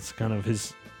 Yeah, that's kind of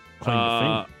his claim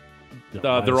to fame.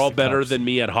 They're all better than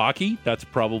me at hockey. That's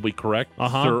probably correct.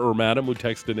 Sir or madam who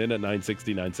texted in at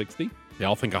 960-960. They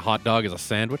all think a hot dog is a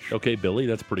sandwich. Okay, Billy,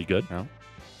 that's pretty good. No.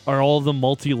 Are all of them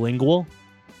multilingual?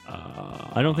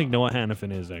 I don't think Noah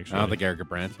Hannafin is, actually. I don't think Erica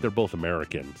Brandt. They're both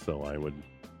American, so I would...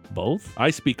 Both? I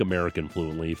speak American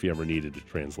fluently if you ever needed a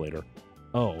translator.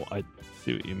 Oh, I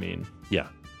see what you mean. Yeah.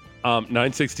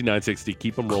 960.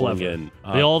 Keep them rolling Clever. in.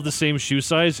 They all have the same shoe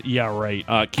size? Yeah, right.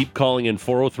 Keep calling in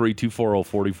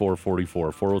 403-240-4444.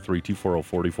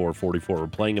 403-240-4444. We're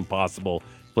playing Impossible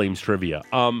Flames Trivia.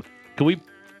 Can we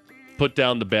put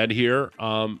down the bed here?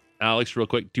 Alex, real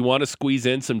quick, do you want to squeeze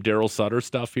in some Daryl Sutter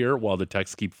stuff here while the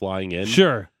texts keep flying in?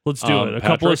 Sure. Let's do it. A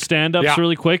couple Patrick? of stand-ups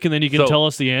really quick, and then you can So- tell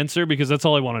us the answer, because that's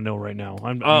all I want to know right now.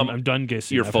 I'm done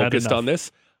guessing. You're I've had focused enough. on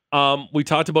this. We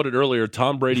talked about it earlier.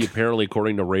 Tom Brady, apparently,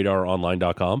 according to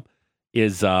RadarOnline.com,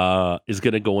 is going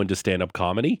to go into stand-up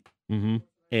comedy. Mm-hmm.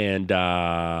 And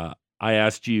I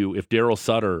asked you if Daryl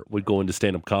Sutter would go into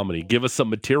stand-up comedy. Give us some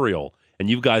material, and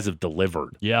you guys have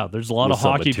delivered. Yeah, there's a lot with of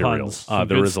some hockey material. puns.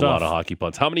 There is a lot of hockey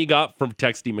puns. How many you got from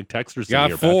Texty McTexterson? Got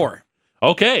here, 4. Patrick?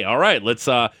 Okay, all right. Let's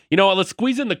you know what? Let's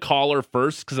squeeze in the caller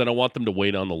first, because I don't want them to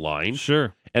wait on the line.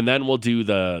 Sure. And then we'll do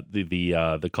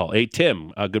the call. Hey,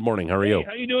 Tim. Good morning. How are you?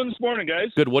 How you doing this morning, guys?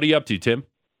 Good. What are you up to, Tim?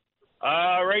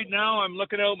 Right now, I'm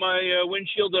looking out my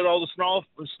windshield at all the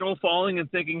snow falling and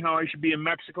thinking how I should be in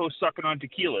Mexico sucking on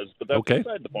tequilas. But that's Okay.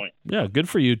 beside the point. Yeah, good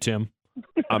for you, Tim.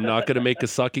 I'm not going to make a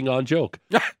sucking on joke.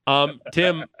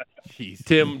 Tim, do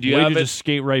you Way have to it? just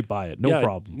skate right by it. No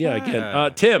problem. Yeah,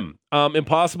 again. Tim,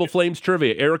 Impossible Flames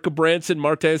trivia. Erica Branson,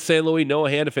 Martin St. Louis, Noah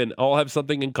Hannafin all have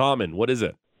something in common. What is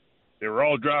it? They were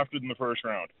all drafted in the first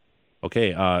round.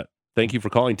 Okay, thank you for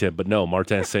calling, Tim. But no,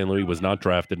 Martin St. Louis was not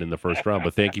drafted in the first round.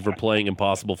 But thank you for playing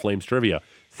Impossible Flames trivia.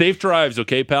 Safe drives,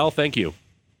 okay, pal? Thank you.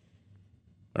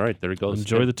 All right, there he goes.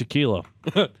 Enjoy the tequila.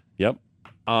 Yep.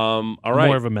 All I'm right.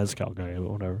 more of a mezcal guy,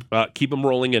 but whatever. Keep them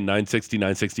rolling in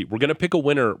 960. We're going to pick a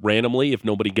winner randomly if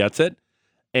nobody gets it.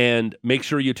 And make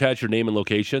sure you attach your name and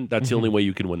location. That's the only way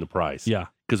you can win the prize. Yeah.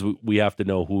 Because we have to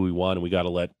know who we won, and we got to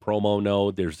let promo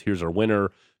know. Here's our winner.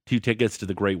 2 tickets to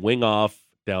the Great Wing Off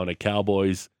down at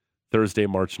Cowboys Thursday,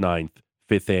 March 9th,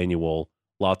 5th annual.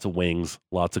 Lots of wings,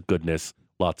 lots of goodness,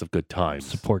 lots of good times.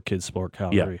 Support Kids Sport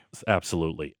Calgary. Yeah,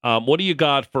 absolutely. What do you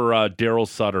got for Daryl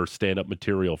Sutter stand-up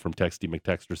material from Texty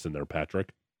McTexterson there,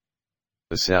 Patrick?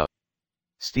 The South.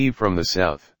 Steve from the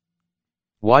South.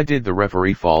 Why did the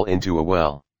referee fall into a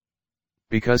well?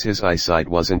 Because his eyesight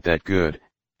wasn't that good,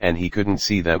 and he couldn't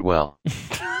see that well.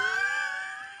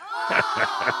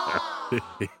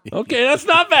 Okay, that's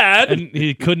not bad. And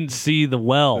he couldn't see the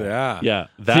well. Yeah,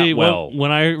 that See, well.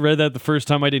 when I read that the first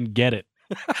time, I didn't get it.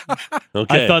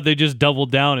 Okay. I thought they just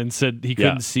doubled down and said he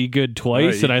couldn't see good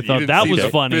twice, and I thought that was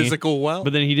funny. Physical well,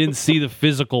 but then he didn't see the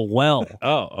physical well.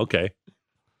 Oh, okay.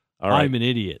 All right. I'm an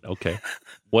idiot. Okay.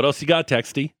 What else you got,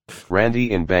 Texty? Randy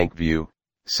in Bankview,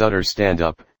 Sutter stand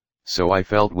up, so I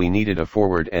felt we needed a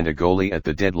forward and a goalie at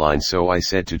the deadline, so I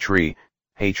said to Tree,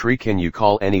 hey Tree, can you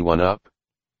call anyone up?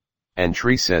 And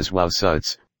Tree says, wow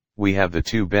Suds, we have the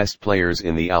 2 best players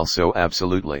in the AL, so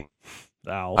absolutely.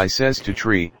 Ow. I says to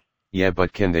Tree, yeah,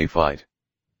 but can they fight?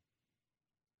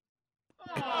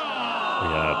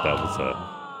 Yeah,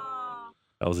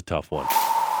 that was a tough one.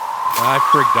 I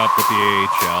frigged up with the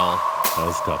AHL. That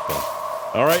was a tough one.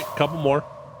 All right, couple more.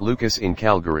 Lucas in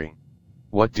Calgary.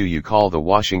 What do you call the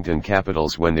Washington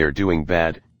Capitals when they're doing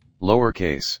bad?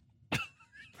 Lowercase.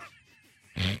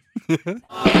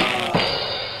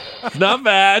 Not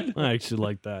bad. I actually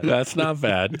like that. That's not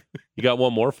bad. You got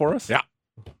one more for us? Yeah.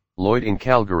 Lloyd in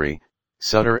Calgary.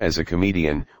 Sutter as a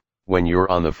comedian, when you're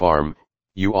on the farm,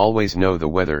 you always know the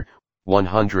weather,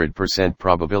 100%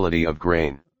 probability of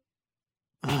grain.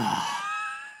 I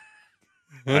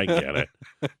get it.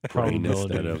 Grain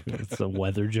instead of It's a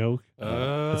weather joke.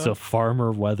 It's a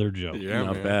farmer weather joke. Yeah,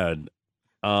 not man. bad.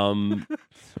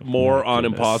 More on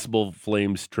goodness. Impossible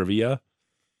Flames trivia.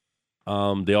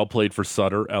 They all played for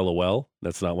Sutter, LOL.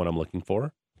 That's not what I'm looking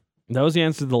for. That was the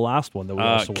answer to the last one that we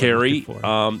also Carrie, were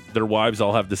looking for. their wives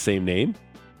all have the same name.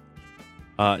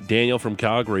 Daniel from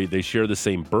Calgary, they share the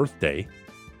same birthday.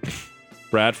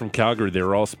 Brad from Calgary, they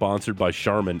were all sponsored by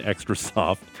Charmin Extra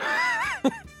Soft.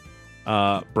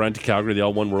 Brent Calgary, they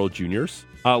all won World Juniors.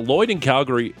 Lloyd in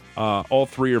Calgary, all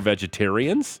 3 are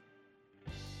vegetarians.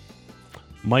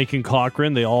 Mike and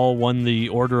Cochran, they all won the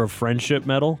Order of Friendship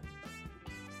medal.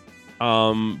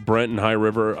 Brent and High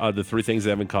River, the 3 things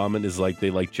they have in common is like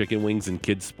they like chicken wings and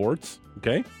kids sports.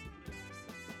 Okay.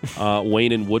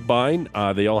 Wayne and Woodbine,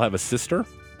 they all have a sister.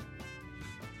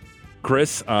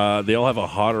 Chris, they all have a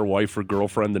hotter wife or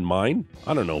girlfriend than mine.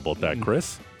 I don't know about that,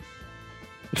 Chris.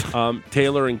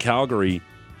 Taylor in Calgary,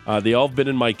 they all have been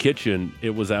in my kitchen.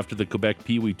 It was after the Quebec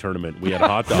Pee Wee tournament. We had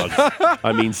hot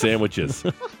dogs. Sandwiches.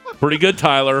 Pretty good,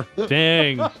 Tyler.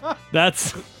 Dang.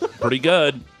 That's pretty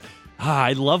good.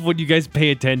 I love when you guys pay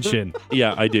attention.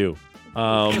 Yeah, I do.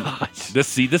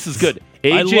 This is good.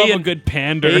 AJ I love a good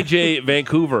pander. AJ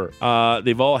Vancouver,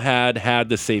 they've all had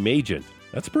the same agent.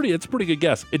 It's a pretty good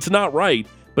guess. It's not right,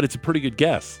 but it's a pretty good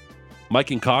guess.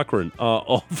 Mike and Cochran,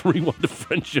 all three won the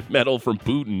Friendship Medal from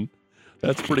Putin.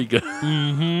 That's pretty good.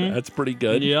 Mm-hmm. That's pretty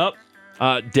good. Yep.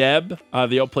 Deb,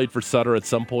 they all played for Sutter at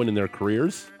some point in their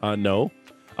careers. No.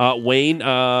 Wayne,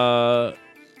 their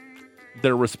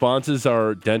responses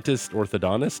are dentist,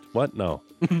 orthodontist. What? No.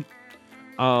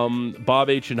 Bob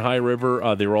H. and High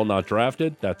River, they were all not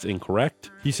drafted. That's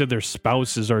incorrect. He said their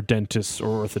spouses are dentists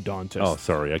or orthodontists. Oh,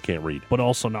 sorry. I can't read. But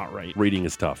also not right. Reading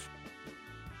is tough.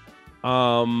 They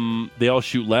all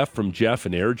shoot left from Jeff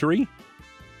and Airdrie.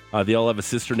 They all have a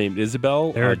sister named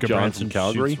Isabel. Erica John Branson from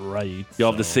Calgary. shoots right. You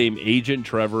all have the same agent,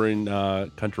 Trevor in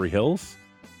Country Hills.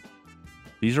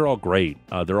 These are all great.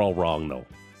 They're all wrong, though.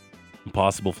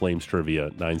 Impossible Flames trivia,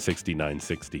 960,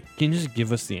 960. Can you just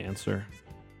give us the answer?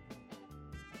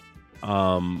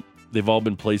 They've all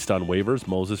been placed on waivers.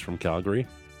 Moses from Calgary.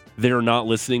 They're not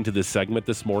listening to this segment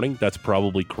this morning. That's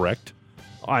probably correct.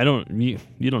 I don't. You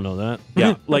don't know that.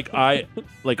 Yeah, like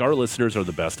our listeners are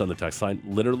the best on the text line.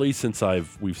 Literally, since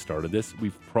we've started this,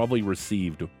 we've probably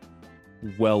received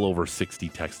well over 60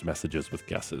 text messages with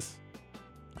guesses.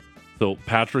 So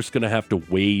Patrick's going to have to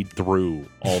wade through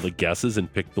all the guesses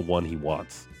and pick the one he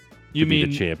wants. You to be mean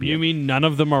the champion? You mean none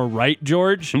of them are right,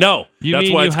 George? No. You that's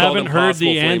mean why you it's called haven't heard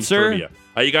Impossible the Flames answer? Trivia.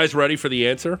 Are you guys ready for the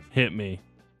answer? Hit me,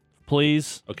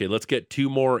 please. Okay, let's get two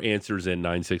more answers in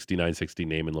 960,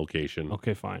 name and location.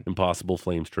 Okay, fine. Impossible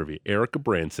Flames trivia. Erica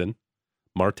Branson,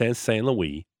 Martin St.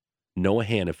 Louis, Noah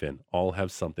Hannafin all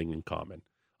have something in common.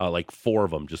 Like four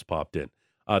of them just popped in.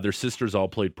 Their sisters all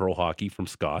played pro hockey from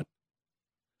Scott.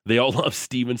 They all love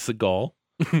Steven Seagal.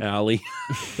 Allie.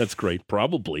 That's great.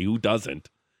 Probably. Who doesn't?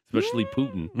 Especially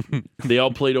Putin. They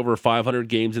all played over 500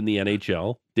 games in the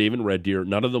NHL. Dave and Red Deer,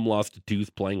 none of them lost a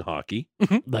tooth playing hockey.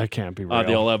 That can't be real.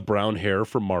 They all have brown hair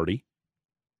from Marty.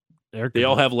 They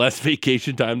all have less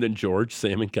vacation time than George,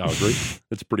 Sam, and Calgary.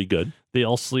 That's pretty good. They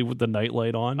all sleep with the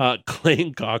nightlight on. Clay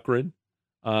and Cochran,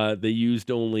 they used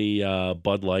only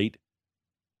Bud Light.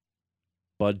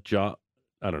 Bud Jock.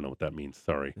 I don't know what that means.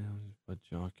 Sorry. Bud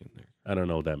Jock in there. I don't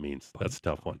know what that means. That's a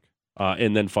tough one.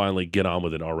 And then finally, get on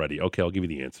with it already. Okay, I'll give you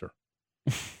the answer.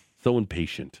 So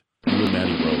impatient. You and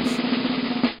Matty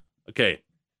Rose. Okay.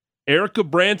 Erica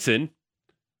Branson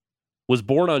was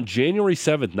born on January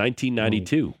 7th,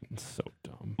 1992. So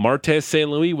dumb. Martez St.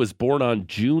 Louis was born on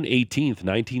June 18th,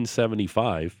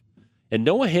 1975. And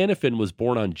Noah Hannafin was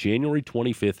born on January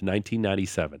 25th,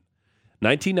 1997.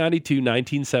 1992,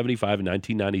 1975, and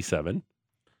 1997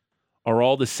 are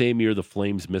all the same year the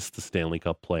Flames missed the Stanley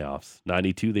Cup playoffs.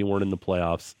 92, they weren't in the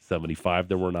playoffs. 75,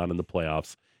 they were not in the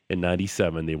playoffs. In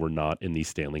 97, they were not in the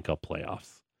Stanley Cup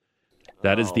playoffs.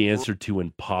 That is the answer to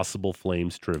Impossible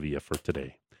Flames trivia for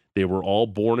today. They were all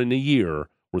born in a year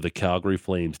where the Calgary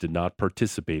Flames did not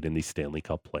participate in the Stanley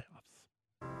Cup playoffs.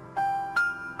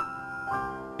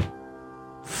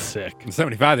 Sick. In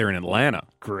 75, they were in Atlanta.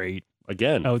 Great.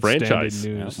 Again, Outstanding franchise.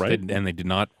 news. Right? And they did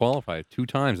not qualify. 2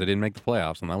 times they didn't make the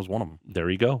playoffs, and that was one of them. There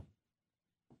you go.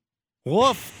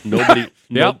 Woof. Nobody,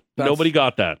 Yep, nobody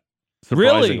got that.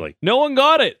 Surprisingly. Really? No one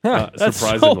got it. That's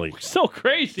surprisingly. so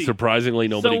crazy. Surprisingly,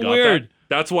 nobody So got weird. that.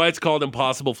 That's why it's called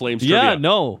Impossible Flames Yeah, trivia.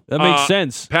 no, that makes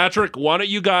sense. Patrick, why don't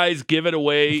you guys give it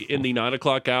away in the 9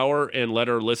 o'clock hour and let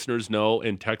our listeners know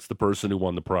and text the person who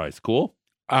won the prize? Cool?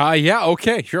 Yeah,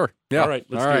 okay, sure. Yeah. All right,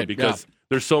 let's do it because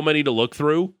there's so many to look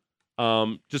through.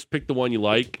 Just pick the one you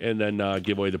like and then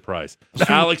give away the prize. So,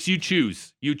 Alex, you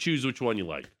choose. You choose which one you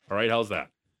like. All right, how's that?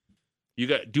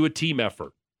 You do a team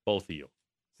effort, both of you.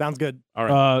 Sounds good. All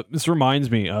right. This reminds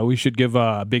me, we should give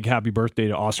a big happy birthday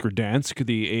to Oscar Dansk,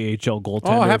 the AHL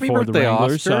goaltender happy for the birthday,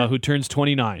 Wranglers, Oscar. who turns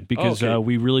 29 because Okay.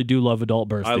 we really do love adult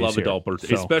birthdays. I love here. adult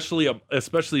birthdays, So,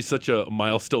 especially such a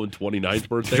milestone 29th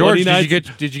birthday. George,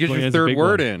 29th did you get 29th your is a third big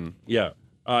word one. in? Yeah,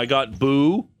 I got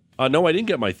boo. No, I didn't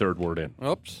get my third word in.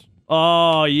 Oops.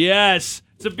 oh yes,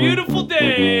 it's a beautiful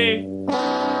day.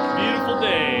 Beautiful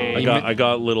day. I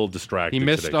got a little distracted. He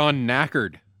missed today. on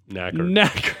knackered. Knackered.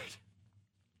 Knackered.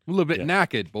 A little bit Yeah.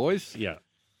 knackered, boys. Yeah,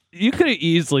 You could have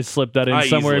easily slipped that in I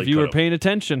somewhere easily if you were could've. paying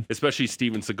attention. especially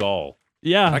Steven Seagal.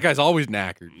 Yeah. That guy's always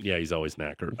knackered. Yeah, he's always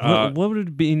knackered. What would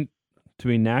it be to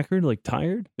be knackered, like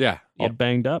tired, Yeah. all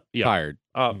banged up? Yeah. Tired.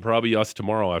 Probably us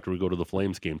tomorrow after we go to the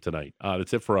Flames game tonight.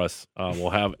 That's it for us. We'll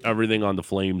have everything on the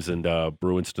Flames and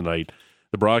Bruins tonight.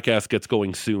 The broadcast gets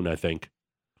going soon, I think.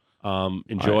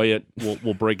 Enjoy it.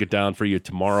 We'll break it down for you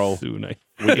tomorrow. Soon,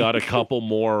 We got a couple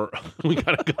more. We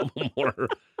got a couple more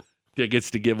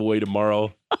tickets to give away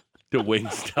tomorrow to win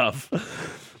stuff.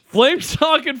 Flames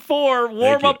talk in 4,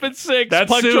 warm up at 6, That's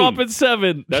puck soon. drop at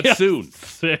 7. That's Yeah, soon.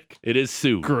 Sick. It is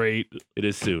soon. Great. It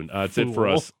is soon. That's it for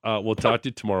Cool. us. We'll talk to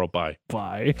you tomorrow. Bye.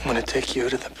 Bye. I'm gonna take you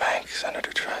to the bank,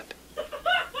 Senator Trent.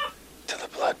 To the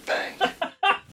blood bank.